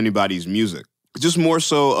judging anybody's music. Just more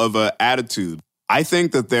so of an attitude. I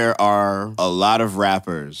think that there are a lot of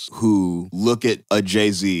rappers who look at a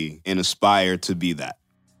Jay-Z and aspire to be that.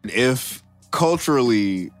 If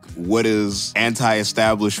culturally what is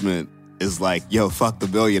anti-establishment is like, yo, fuck the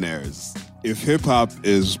billionaires. If hip-hop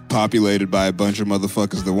is populated by a bunch of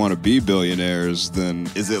motherfuckers that want to be billionaires, then...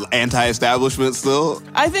 Is it anti-establishment still?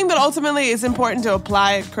 I think that ultimately it's important to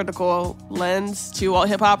apply a critical lens to all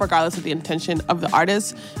hip-hop, regardless of the intention of the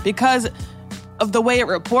artist, because of the way it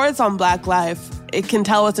reports on Black life. It can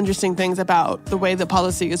tell us interesting things about the way the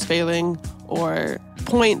policy is failing or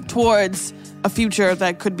point towards a future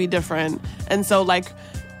that could be different. And so, like,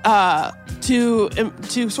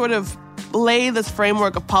 to sort of lay this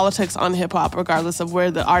framework of politics on hip-hop, regardless of where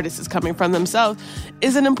the artist is coming from themselves,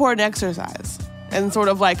 is an important exercise. And sort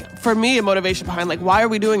of like, for me, a motivation behind, like, why are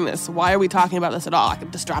we doing this? Why are we talking about this at all? I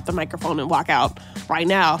could just drop the microphone and walk out right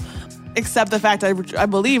now. Except the fact I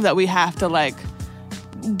believe that we have to, like,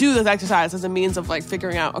 do this exercise as a means of, like,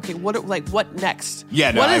 figuring out, okay, what next?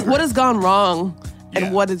 Yeah, no, what has gone wrong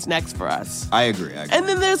and what is next for us? I agree. And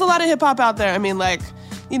then there's a lot of hip-hop out there. I mean, like,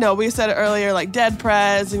 we said it earlier, like Dead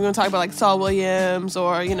Prez, and we want to talk about like Saul Williams,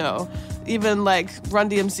 or, even like Run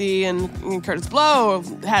DMC and Kurtis Blow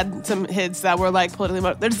had some hits that were like politically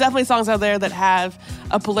motivated. There's definitely songs out there that have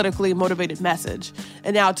a politically motivated message.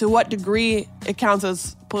 And now, to what degree it counts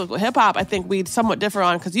as political hip-hop, I think we somewhat differ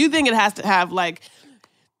on, because you think it has to have like,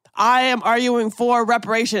 I am arguing for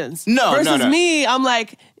reparations. Versus me, I'm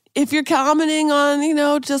like, if you're commenting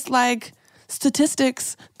on, just like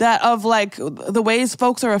statistics that of like the ways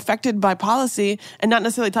folks are affected by policy and not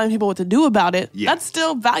necessarily telling people what to do about it, that's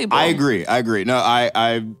still valuable. I agree. No,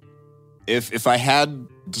 I if I had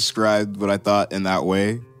described what I thought in that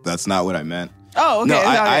way, that's not what I meant. Oh, okay. No,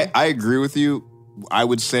 I agree with you. I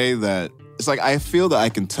would say that it's like, I feel that I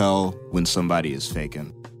can tell when somebody is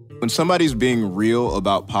faking. When somebody's being real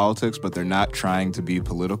about politics, but they're not trying to be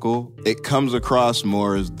political, it comes across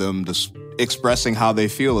more as them just expressing how they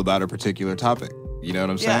feel about a particular topic. You know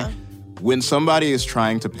what I'm saying? When somebody is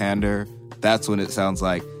trying to pander, that's when it sounds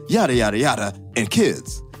like, yada, yada, yada, and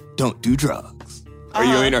kids don't do drugs. Or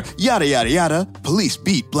yada, yada, yada, police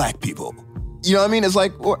beat black people. You know what I mean? It's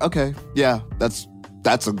like, okay, yeah, that's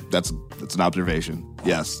an observation.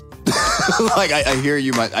 Yes. Like, I hear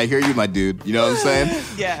you, my dude. You know what I'm saying?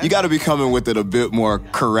 Yeah. You got to be coming with it a bit more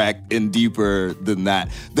correct and deeper than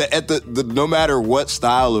that. No matter what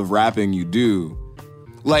style of rapping you do,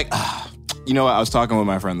 like, I was talking with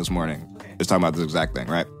my friend this morning. I was talking about this exact thing,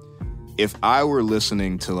 right? If I were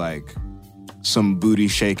listening to like some booty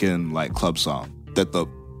shaking like club song, that the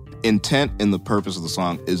intent and the purpose of the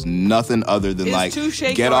song is nothing other than like,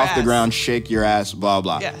 get off the ground, shake your ass, blah,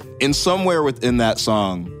 blah. Yeah. And somewhere within that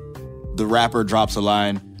song, the rapper drops a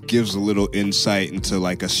line, gives a little insight into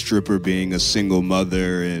like a stripper being a single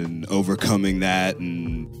mother and overcoming that,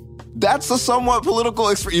 and that's a somewhat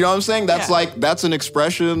political, you know what I'm saying? That's like, that's an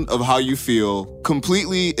expression of how you feel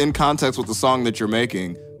completely in context with the song that you're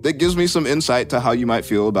making. That gives me some insight to how you might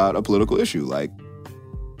feel about a political issue, like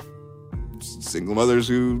single mothers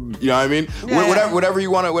who, you know what I mean? Yeah. Whatever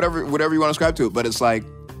you want to ascribe to it. But it's like,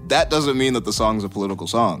 that doesn't mean that the song's a political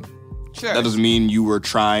song. Sure. That doesn't mean you were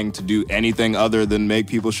trying to do anything other than make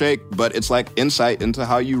people shake, but it's like insight into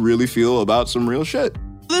how you really feel about some real shit.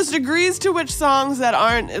 There's degrees to which songs that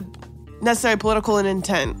aren't necessarily political in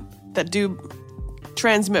intent, that do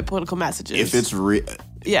transmit political messages. If it's real.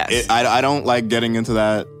 Yes. I don't like getting into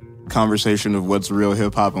that conversation of what's real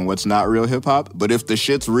hip-hop and what's not real hip-hop, but if the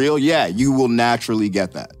shit's real, yeah, you will naturally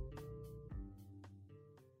get that.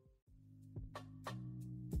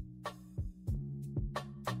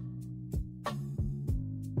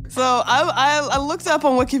 So I looked up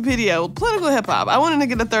on Wikipedia, political hip-hop. I wanted to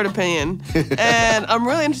get a third opinion. And I'm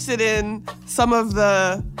really interested in some of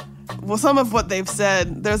the some of what they've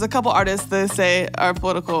said. There's a couple artists they say are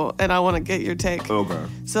political, and I want to get your take. Okay.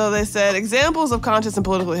 So they said examples of conscious and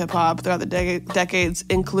political hip hop throughout the decades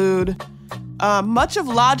include much of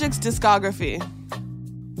Logic's discography.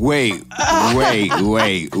 Wait.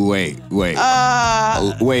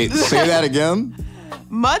 Wait, say that again?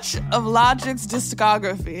 Much of Logic's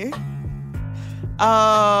discography.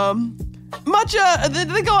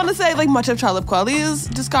 They go on to say, like, much of Talib Kweli's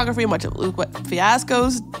discography, much of Luke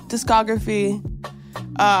Fiasco's discography,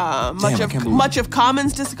 much of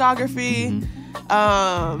Common's discography,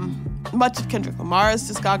 much of Kendrick Lamar's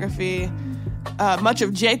discography, much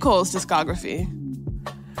of J. Cole's discography.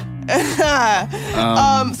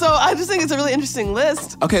 So I just think it's a really interesting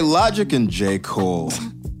list. Okay, Logic and J. Cole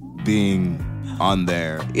being on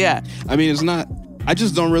there. Yeah. I mean, it's not... I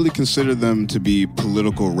just don't really consider them to be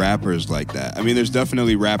political rappers like that. I mean, there's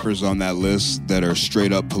definitely rappers on that list that are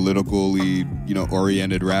straight up politically,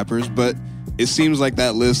 oriented rappers, but it seems like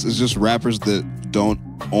that list is just rappers that don't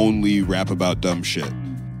only rap about dumb shit,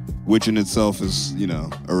 which in itself is,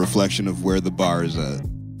 a reflection of where the bar is at.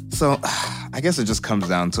 So, I guess it just comes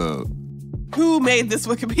down to who made this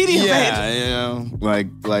Wikipedia page? Yeah, like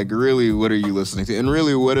really, what are you listening to? And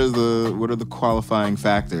really, what are the qualifying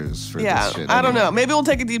factors for this shit? I don't know. Maybe we'll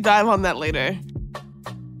take a deep dive on that later.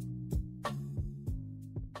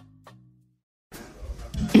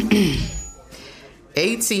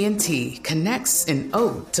 AT&T connects an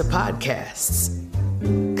ode to podcasts.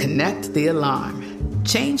 Connect the alarm.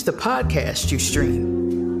 Change the podcast you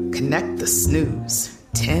stream. Connect the snooze.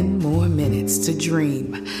 10 more minutes to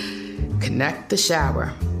dream. Connect the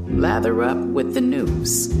shower. Lather up with the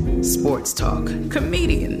news. Sports talk,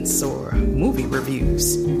 comedians, or movie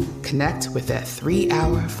reviews. Connect with that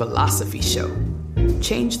 3-hour philosophy show.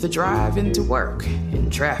 Change the drive into work in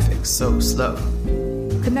traffic so slow.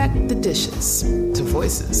 Connect the dishes to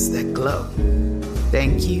voices that glow.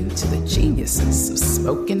 Thank you to the geniuses of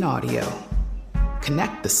spoken audio.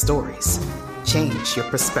 Connect the stories. Change your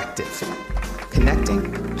perspective.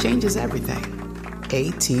 Connecting changes everything.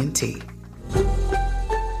 AT&T.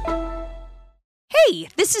 Hey,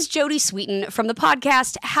 this is Jodie Sweetin from the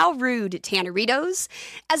podcast How Rude, Tanneritos.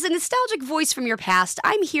 As a nostalgic voice from your past,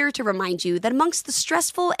 I'm here to remind you that amongst the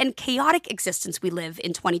stressful and chaotic existence we live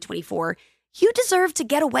in 2024, you deserve to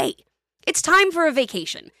get away. It's time for a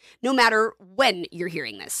vacation, no matter when you're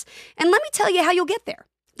hearing this. And let me tell you how you'll get there.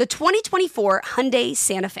 The 2024 Hyundai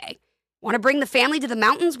Santa Fe. Want to bring the family to the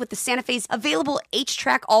mountains with the Santa Fe's available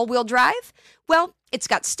H-Track all-wheel drive? Well, it's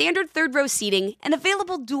got standard third-row seating and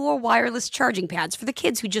available dual wireless charging pads for the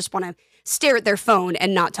kids who just want to stare at their phone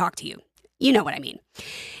and not talk to you. You know what I mean.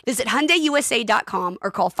 Visit HyundaiUSA.com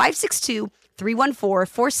or call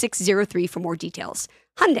 562-314-4603 for more details.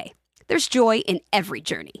 Hyundai. There's joy in every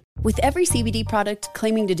journey. With every CBD product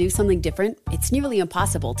claiming to do something different, it's nearly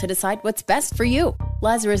impossible to decide what's best for you.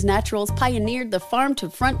 Lazarus Naturals pioneered the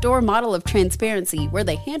farm-to-front-door model of transparency, where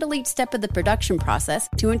they handle each step of the production process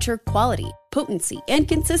to ensure quality, potency, and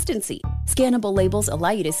consistency. Scannable labels allow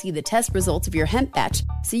you to see the test results of your hemp batch,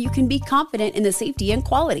 so you can be confident in the safety and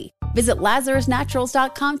quality. Visit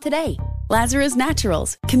LazarusNaturals.com today. Lazarus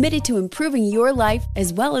Naturals, committed to improving your life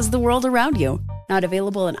as well as the world around you. Not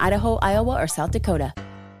available in Idaho, Iowa, or South Dakota.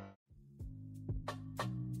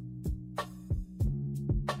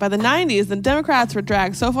 By the 90s, the Democrats were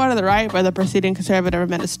dragged so far to the right by the preceding conservative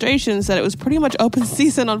administrations that it was pretty much open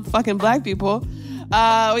season on fucking black people.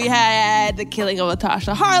 We had the killing of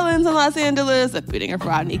Latasha Harlins in Los Angeles, the beating of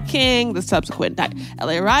Rodney King, the subsequent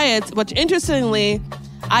LA riots, which interestingly,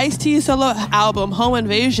 Ice-T's solo album, Home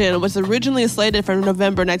Invasion, was originally slated for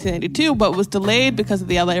November 1992, but was delayed because of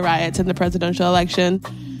the LA riots and the presidential election.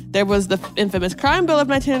 There was the infamous Crime Bill of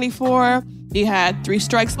 1994. You had 3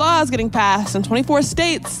 strikes laws getting passed in 24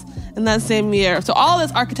 states in that same year. So all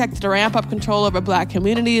this architected to ramp up control over black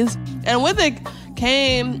communities. And with it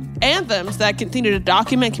came anthems that continue to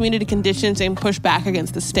document community conditions and push back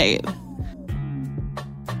against the state.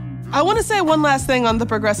 I want to say one last thing on the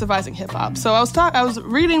progressivizing hip hop. So I was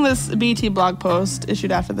reading this BET blog post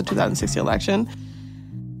issued after the 2016 election,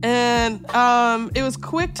 and it was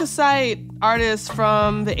quick to cite artists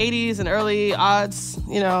from the 80s and early aughts,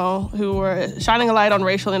 who were shining a light on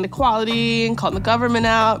racial inequality and calling the government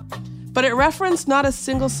out. But it referenced not a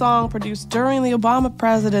single song produced during the Obama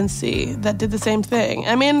presidency that did the same thing.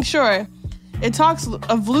 I mean, sure, it talks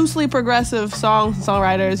of loosely progressive songs and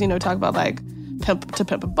songwriters, talk about like Pimp to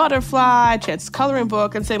Pimp a Butterfly, Chance's Coloring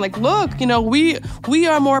Book, and saying like, look, we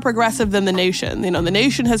are more progressive than the nation. The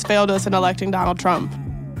nation has failed us in electing Donald Trump.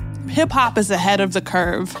 Hip hop is ahead of the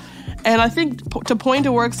curve. And I think to point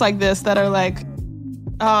to works like this that are like,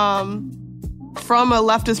 from a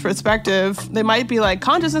leftist perspective, they might be like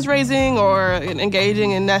consciousness raising or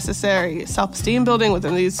engaging in necessary self-esteem building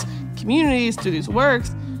within these communities through these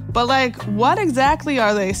works. But like, what exactly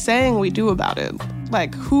are they saying we do about it?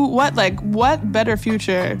 Like, what better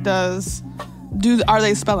future are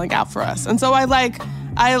they spelling out for us? And so I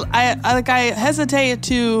hesitate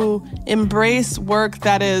to embrace work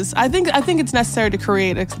that is. I think it's necessary to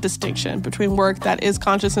create a distinction between work that is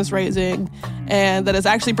consciousness raising and that is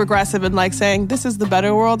actually progressive and like saying this is the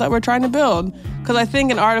better world that we're trying to build. Because I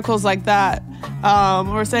think in articles like that,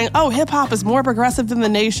 we're saying, oh, hip hop is more progressive than the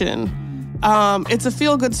nation. It's a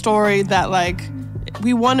feel good story that like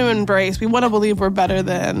we want to embrace. We want to believe we're better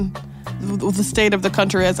than the state of the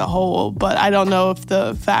country as a whole. But I don't know if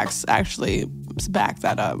the facts actually back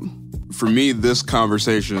that up. For me, this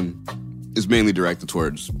conversation is mainly directed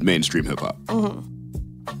towards mainstream hip hop.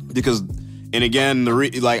 Mm-hmm. Because, and again,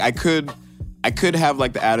 I could have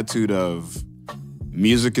like the attitude of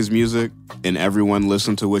music is music and everyone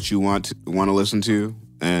listen to what you want to listen to,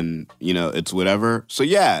 and you know it's whatever. So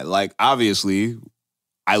yeah, like obviously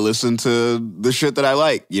I listen to the shit that I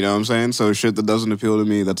like. You know what I'm saying? So shit that doesn't appeal to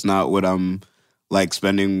me, that's not what I'm like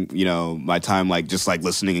spending, you know, my time like just like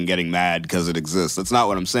listening and getting mad because it exists. That's not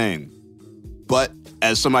what I'm saying. But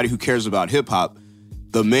as somebody who cares about hip hop,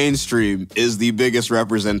 the mainstream is the biggest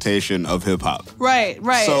representation of hip hop. Right.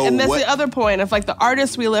 So and that's the other point of like the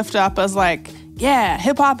artists we lift up as like, yeah,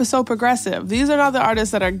 hip hop is so progressive. These are not the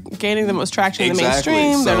artists that are gaining the most traction in the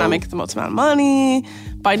mainstream. So, they're not making the most amount of money.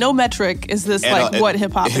 By no metric is this like what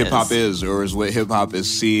hip hop is. Hip hop is what hip hop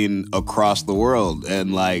is seen across the world.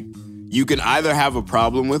 And like, you can either have a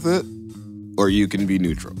problem with it or you can be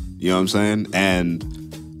neutral. You know what I'm saying? And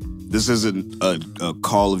this isn't a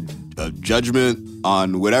call of judgment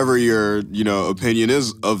on whatever your, you know, opinion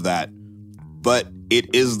is of that. But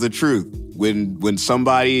it is the truth. When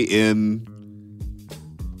somebody in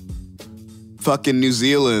fucking New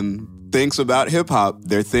Zealand thinks about hip hop,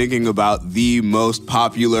 they're thinking about the most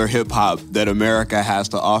popular hip hop that America has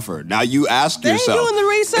to offer. Now you ask yourself. They're doing the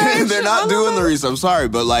research. They're not doing the research. I'm sorry,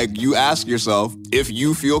 but like you ask yourself if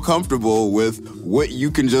you feel comfortable with what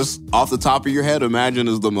you can just off the top of your head imagine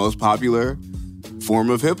is the most popular form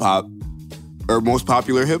of hip hop or most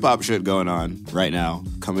popular hip hop shit going on right now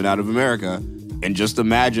coming out of America, and just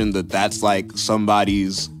imagine that that's like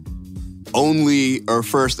somebody's only or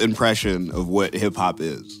first impression of what hip hop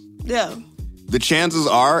is. Yeah. The chances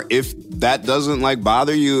are, if that doesn't like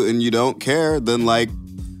bother you and you don't care, then like,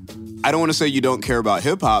 I don't want to say you don't care about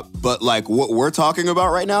hip hop, but like what we're talking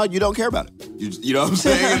about right now, you don't care about it. You know what I'm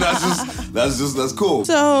saying? And that's cool.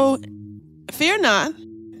 So, fear not,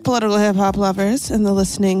 political hip hop lovers in the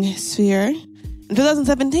listening sphere. In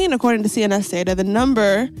 2017, according to CNS data, the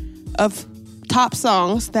number of top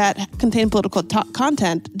songs that contain political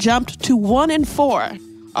content jumped to 1 in 4,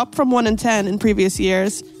 up from 1 in 10 in previous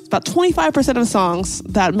years. About 25% of songs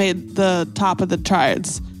that made the top of the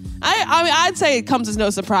charts. I mean, I'd say it comes as no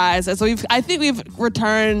surprise. So I think we've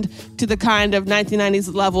returned to the kind of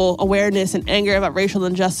 1990s level awareness and anger about racial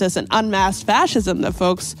injustice and unmasked fascism that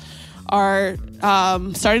folks are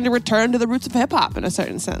starting to return to the roots of hip hop in a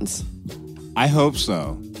certain sense. I hope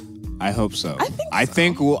so. I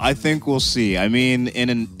think we'll see. I mean,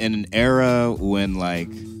 in an era when like,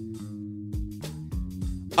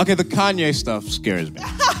 okay, the Kanye stuff scares me.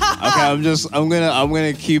 Okay, I'm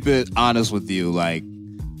gonna keep it honest with you. Like,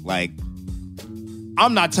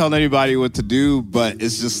 I'm not telling anybody what to do, but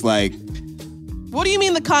it's just like. What do you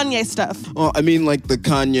mean the Kanye stuff? Well, I mean like the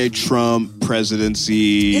Kanye Trump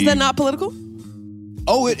presidency. Is that not political?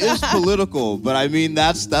 Oh, it is political, but I mean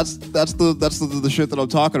that's the shit that I'm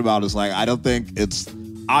talking about. Is like I don't think it's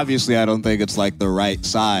like the right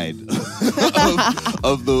side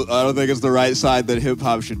of the. I don't think it's the right side that hip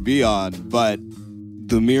hop should be on. But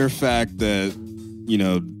the mere fact that, you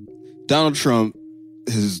know, Donald Trump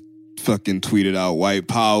has fucking tweeted out white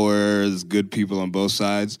power, there's good people on both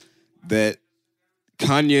sides, that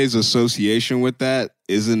Kanye's association with that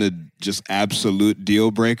isn't a just absolute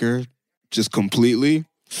deal breaker, just completely.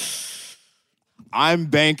 I'm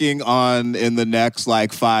banking on in the next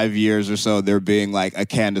like 5 years or so there being like a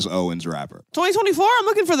Candace Owens rapper. 2024, I'm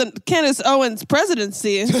looking for the Candace Owens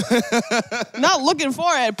presidency. Not looking for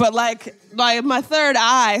it, but like my third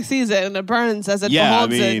eye sees it and it burns as it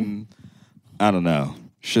beholds it. Yeah, I mean, I don't know.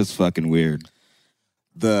 Shit's fucking weird.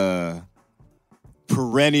 The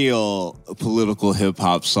perennial political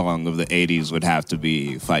hip-hop song of the 80s would have to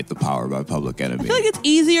be Fight the Power by Public Enemy. I feel like it's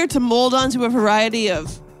easier to mold onto a variety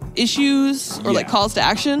of issues or like calls to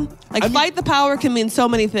action. Like fight the power can mean so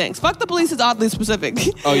many things. Fuck the police is oddly specific.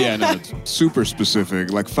 Oh yeah, no, it's super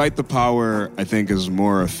specific. Like fight the power, I think, is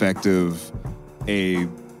more effective a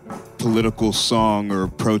political song or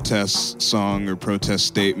protest song or protest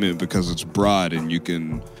statement because it's broad and you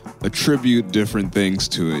can attribute different things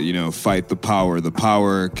to it. You know, fight the power. The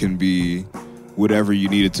power can be whatever you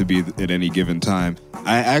need it to be at any given time.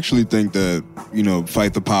 I actually think that, you know,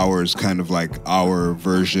 Fight the Power is kind of like our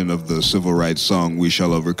version of the civil rights song, We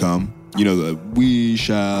Shall Overcome. You know, the We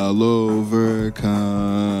Shall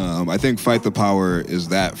Overcome. I think Fight the Power is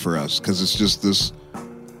that for us because it's just this,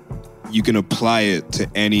 you can apply it to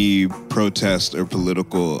any protest or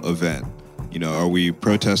political event. You know, are we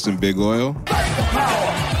protesting big oil? Fight the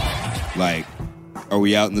power. Like, are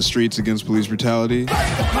we out in the streets against police brutality?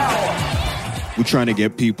 Fight the power. We're trying to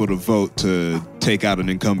get people to vote to take out an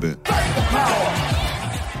incumbent. Fight the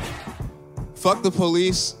power. Fuck the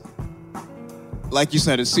police. Like you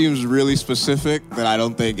said, it seems really specific that I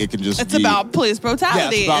don't think it can just It's be... about police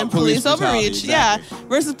brutality and police overreach. Exactly. Yeah.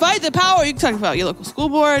 Versus Fight the Power, you can talk about your local school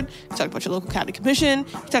board, you can talk about your local county commission, you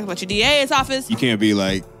can talk about your DA's office. You can't be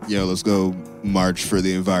like, yo, let's go march for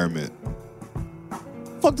the environment.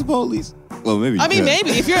 Fuck the police. Well, maybe you could. Maybe.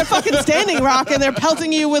 If you're at fucking Standing Rock and they're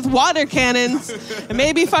pelting you with water cannons,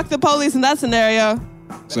 maybe fuck the police in that scenario.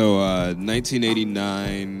 So,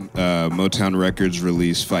 1989, Motown Records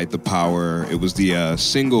released Fight the Power. It was the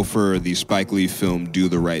single for the Spike Lee film Do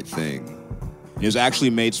the Right Thing. It was actually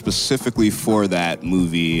made specifically for that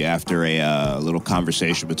movie after a little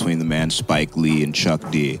conversation between the man Spike Lee and Chuck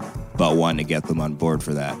D about wanting to get them on board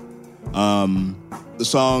for that. The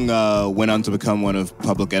song went on to become one of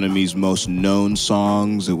Public Enemy's most known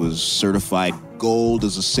songs. It was certified gold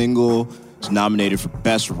as a single. It was nominated for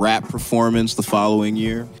Best Rap Performance the following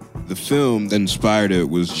year. The film that inspired it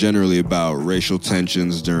was generally about racial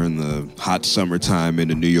tensions during the hot summertime in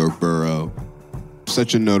the New York borough.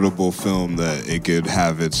 Such a notable film that it could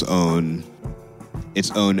have its own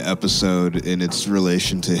episode in its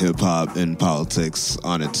relation to hip-hop and politics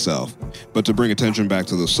on itself. But to bring attention back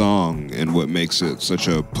to the song and what makes it such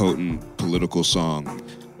a potent political song,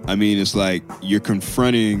 I mean, it's like you're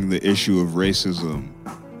confronting the issue of racism,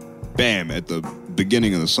 bam, at the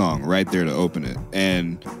beginning of the song, right there to open it.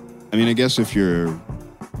 And, I mean, I guess if you're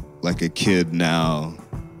like a kid now,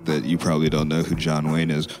 that you probably don't know who John Wayne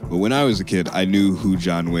is. But when I was a kid, I knew who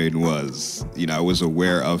John Wayne was. You know, I was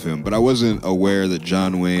aware of him, but I wasn't aware that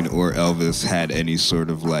John Wayne or Elvis had any sort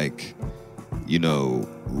of like, you know,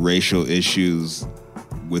 racial issues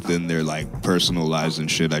within their like personal lives and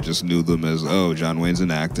shit. I just knew them as, oh, John Wayne's an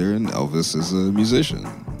actor and Elvis is a musician.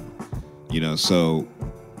 You know, so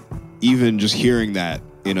even just hearing that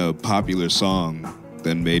in a popular song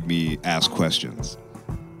then made me ask questions.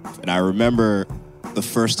 And I remember the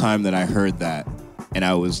first time that I heard that, and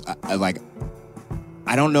I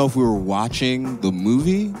don't know if we were watching the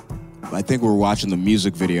movie, but I think we were watching the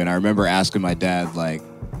music video, and I remember asking my dad, like,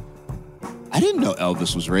 I didn't know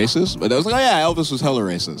Elvis was racist, but I was like, oh yeah, Elvis was hella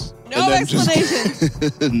racist. No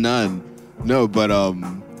explanation. None. No, but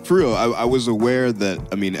for real, I was aware that,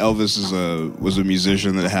 I mean, Elvis was a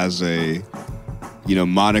musician that has a, you know,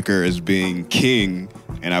 moniker as being king.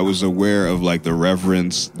 And I was aware of, like, the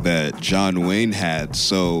reverence that John Wayne had.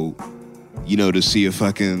 So, you know, to see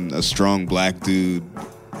a strong black dude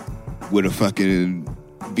with a fucking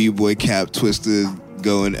B-boy cap twisted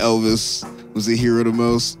going, Elvis was the hero the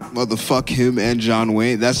most, motherfuck him and John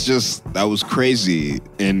Wayne. That was crazy.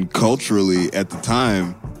 And culturally, at the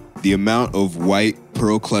time, the amount of white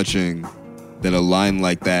pearl clutching that a line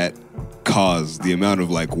like that caused, the amount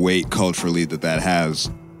of, like, weight culturally that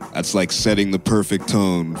has, that's like setting the perfect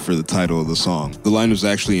tone for the title of the song. The line was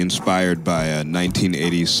actually inspired by a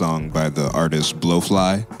 1980s song by the artist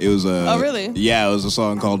Blowfly. It was Oh, really? Yeah, it was a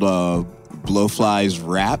song called Blowfly's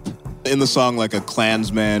Rap. In the song, like a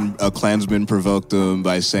Klansman provoked him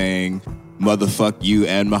by saying, motherfuck you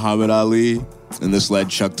and Muhammad Ali. And this led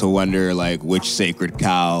Chuck to wonder, like, which sacred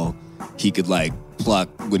cow he could, like, pluck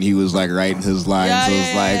when he was, like, writing his lines.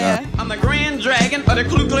 I'm the Grand Dragon of the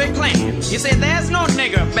Ku Klux Klan. You say there's no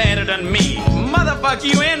nigger better than me. Motherfuck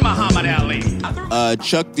you and Muhammad Ali.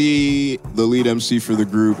 Chuck D, the lead MC for the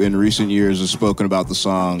group, in recent years has spoken about the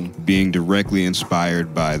song being directly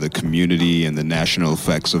inspired by the community and the national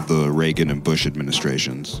effects of the Reagan and Bush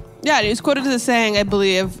administrations. Yeah, and he was quoted as saying, I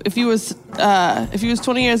believe, if he was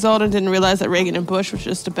 20 years old and didn't realize that Reagan and Bush was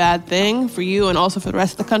just a bad thing for you and also for the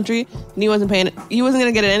rest of the country, and he wasn't going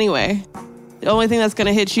to get it anyway. The only thing that's going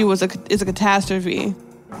to hit you is a catastrophe.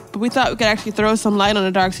 But we thought we could actually throw some light on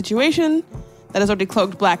a dark situation that has already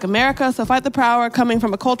cloaked Black America. So Fight the Power, coming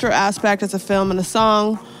from a cultural aspect as a film and a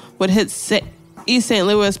song, would hit East St.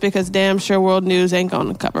 Louis because damn sure World News ain't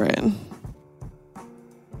going to cover it.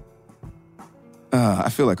 I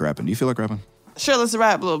feel like rapping. Do you feel like rapping? Sure, let's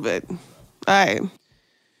rap a little bit. right.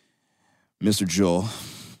 Mr. Joel,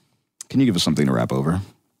 can you give us something to rap over?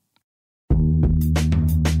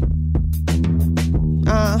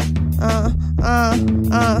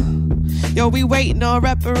 Yo, we waiting on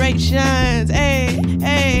reparations. Hey,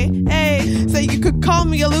 hey, hey. Say you could call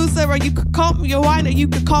me a loser, or you could call me a whiner. You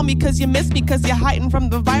could call me cause you miss me, cause you're hiding from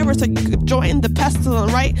the virus. Or you could join the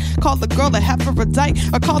pestilence, right? Call the girl a Hermaphrodite,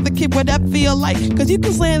 or call the kid whatever you like. Cause you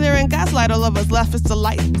can slander and gaslight all of us left is to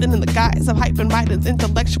light. Then in the guise of hype and Biden's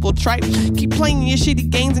intellectual tripe. Keep playing your shitty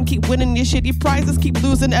games and keep winning your shitty prizes. Keep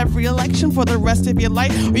losing every election for the rest of your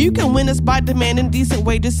life. Or you can win us by demanding decent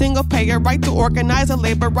wages, single payer, right to organize a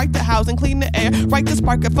labor, right to housing, clean the air, right to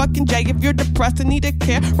spark a fucking J if you're depressed and need a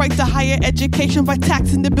care, right to higher education by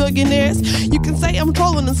taxing the billionaires. You can say I'm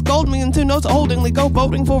trolling and scold me into notes holdingly. Go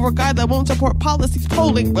voting for a guy that won't support policies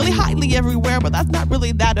polling really highly everywhere, but that's not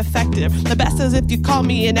really that effective. The best is if you call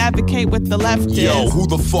me and advocate with the leftists. Yo, who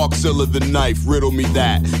the fuck's iller than knife? Riddle me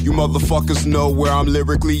that. You motherfuckers know where I'm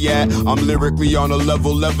lyrically at. I'm lyrically on a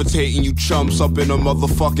level levitating you chumps up in a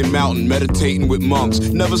motherfucking mountain, meditating with monks.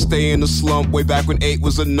 Never stay in a slump. Way back when 8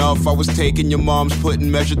 was enough, I was taking your mom's,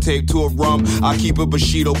 putting measure tape to a rump. I keep a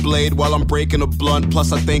Bushido blade while I'm breaking a blunt.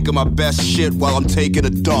 Plus I think of my best shit while I'm taking a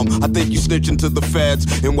dump. I think you snitching to the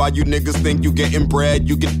feds, and while you niggas think you getting bread,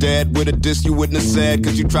 you get dead with a diss you wouldn't have said.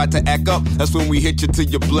 Cause you tried to act up, that's when we hit you till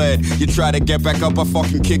you bled. You try to get back up, I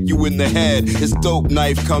fucking kick you in the head. It's dope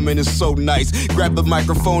knife coming, it's so nice. Grab the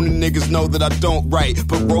microphone and niggas know that I don't write,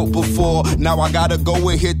 but wrote before. Now I gotta go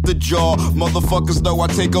and hit the jaw. Motherfuckers know I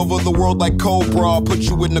take over the world like Cobra. Put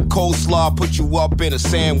you in the coleslaw, put you up in a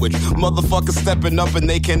sandwich. Motherfuckers stepping up and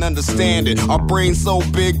they can understand it. Our brain's so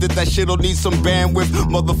big that that shit'll need some bandwidth.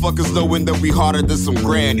 Motherfuckers knowing that we harder than some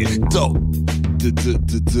granite. Dope.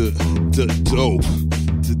 Dope.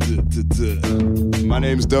 My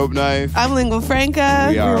name's Dope Knife. I'm Lingua Franca.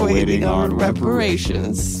 We are We're waiting on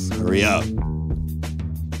reparations. Hurry up.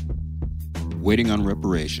 Waiting on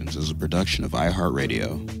Reparations is a production of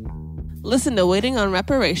iHeartRadio. Listen to Waiting on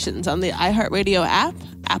Reparations on the iHeartRadio app,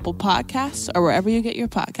 Apple Podcasts, or wherever you get your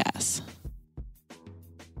podcasts.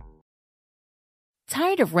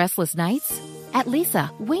 Tired of restless nights? At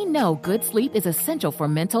Leesa, we know good sleep is essential for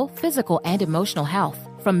mental, physical, and emotional health.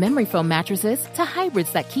 From memory foam mattresses to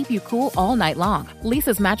hybrids that keep you cool all night long,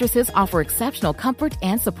 Leesa's mattresses offer exceptional comfort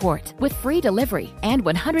and support with free delivery and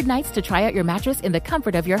 100 nights to try out your mattress in the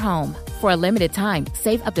comfort of your home. For a limited time,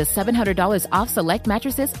 save up to $700 off select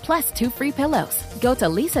mattresses plus 2 free pillows. Go to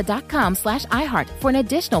leesa.com/iHeart for an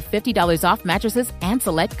additional $50 off mattresses and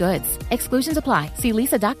select goods. Exclusions apply. See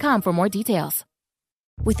leesa.com for more details.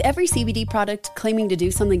 With every CBD product claiming to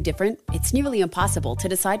do something different, it's nearly impossible to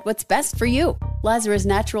decide what's best for you. Lazarus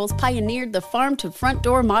Naturals pioneered the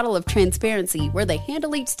farm-to-front-door model of transparency, where they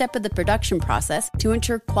handle each step of the production process to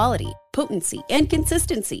ensure quality, potency, and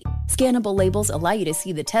consistency. Scannable labels allow you to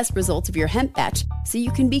see the test results of your hemp batch, so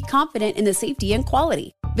you can be confident in the safety and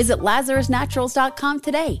quality. Visit LazarusNaturals.com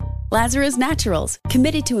today. Lazarus Naturals,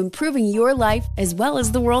 committed to improving your life as well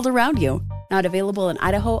as the world around you. Not available in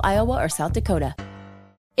Idaho, Iowa, or South Dakota.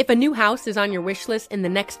 If a new house is on your wish list in the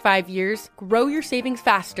next 5 years, grow your savings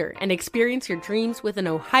faster and experience your dreams with an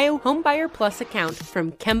Ohio Homebuyer Plus account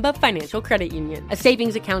from Kemba Financial Credit Union. A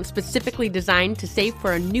savings account specifically designed to save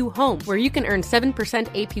for a new home, where you can earn 7%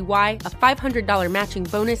 APY, a $500 matching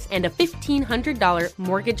bonus, and a $1,500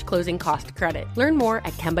 mortgage closing cost credit. Learn more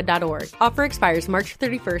at Kemba.org. Offer expires March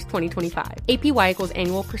 31st, 2025. APY equals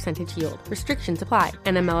annual percentage yield. Restrictions apply.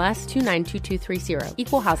 NMLS 292230.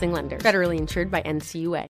 Equal housing lender. Federally insured by NCUA.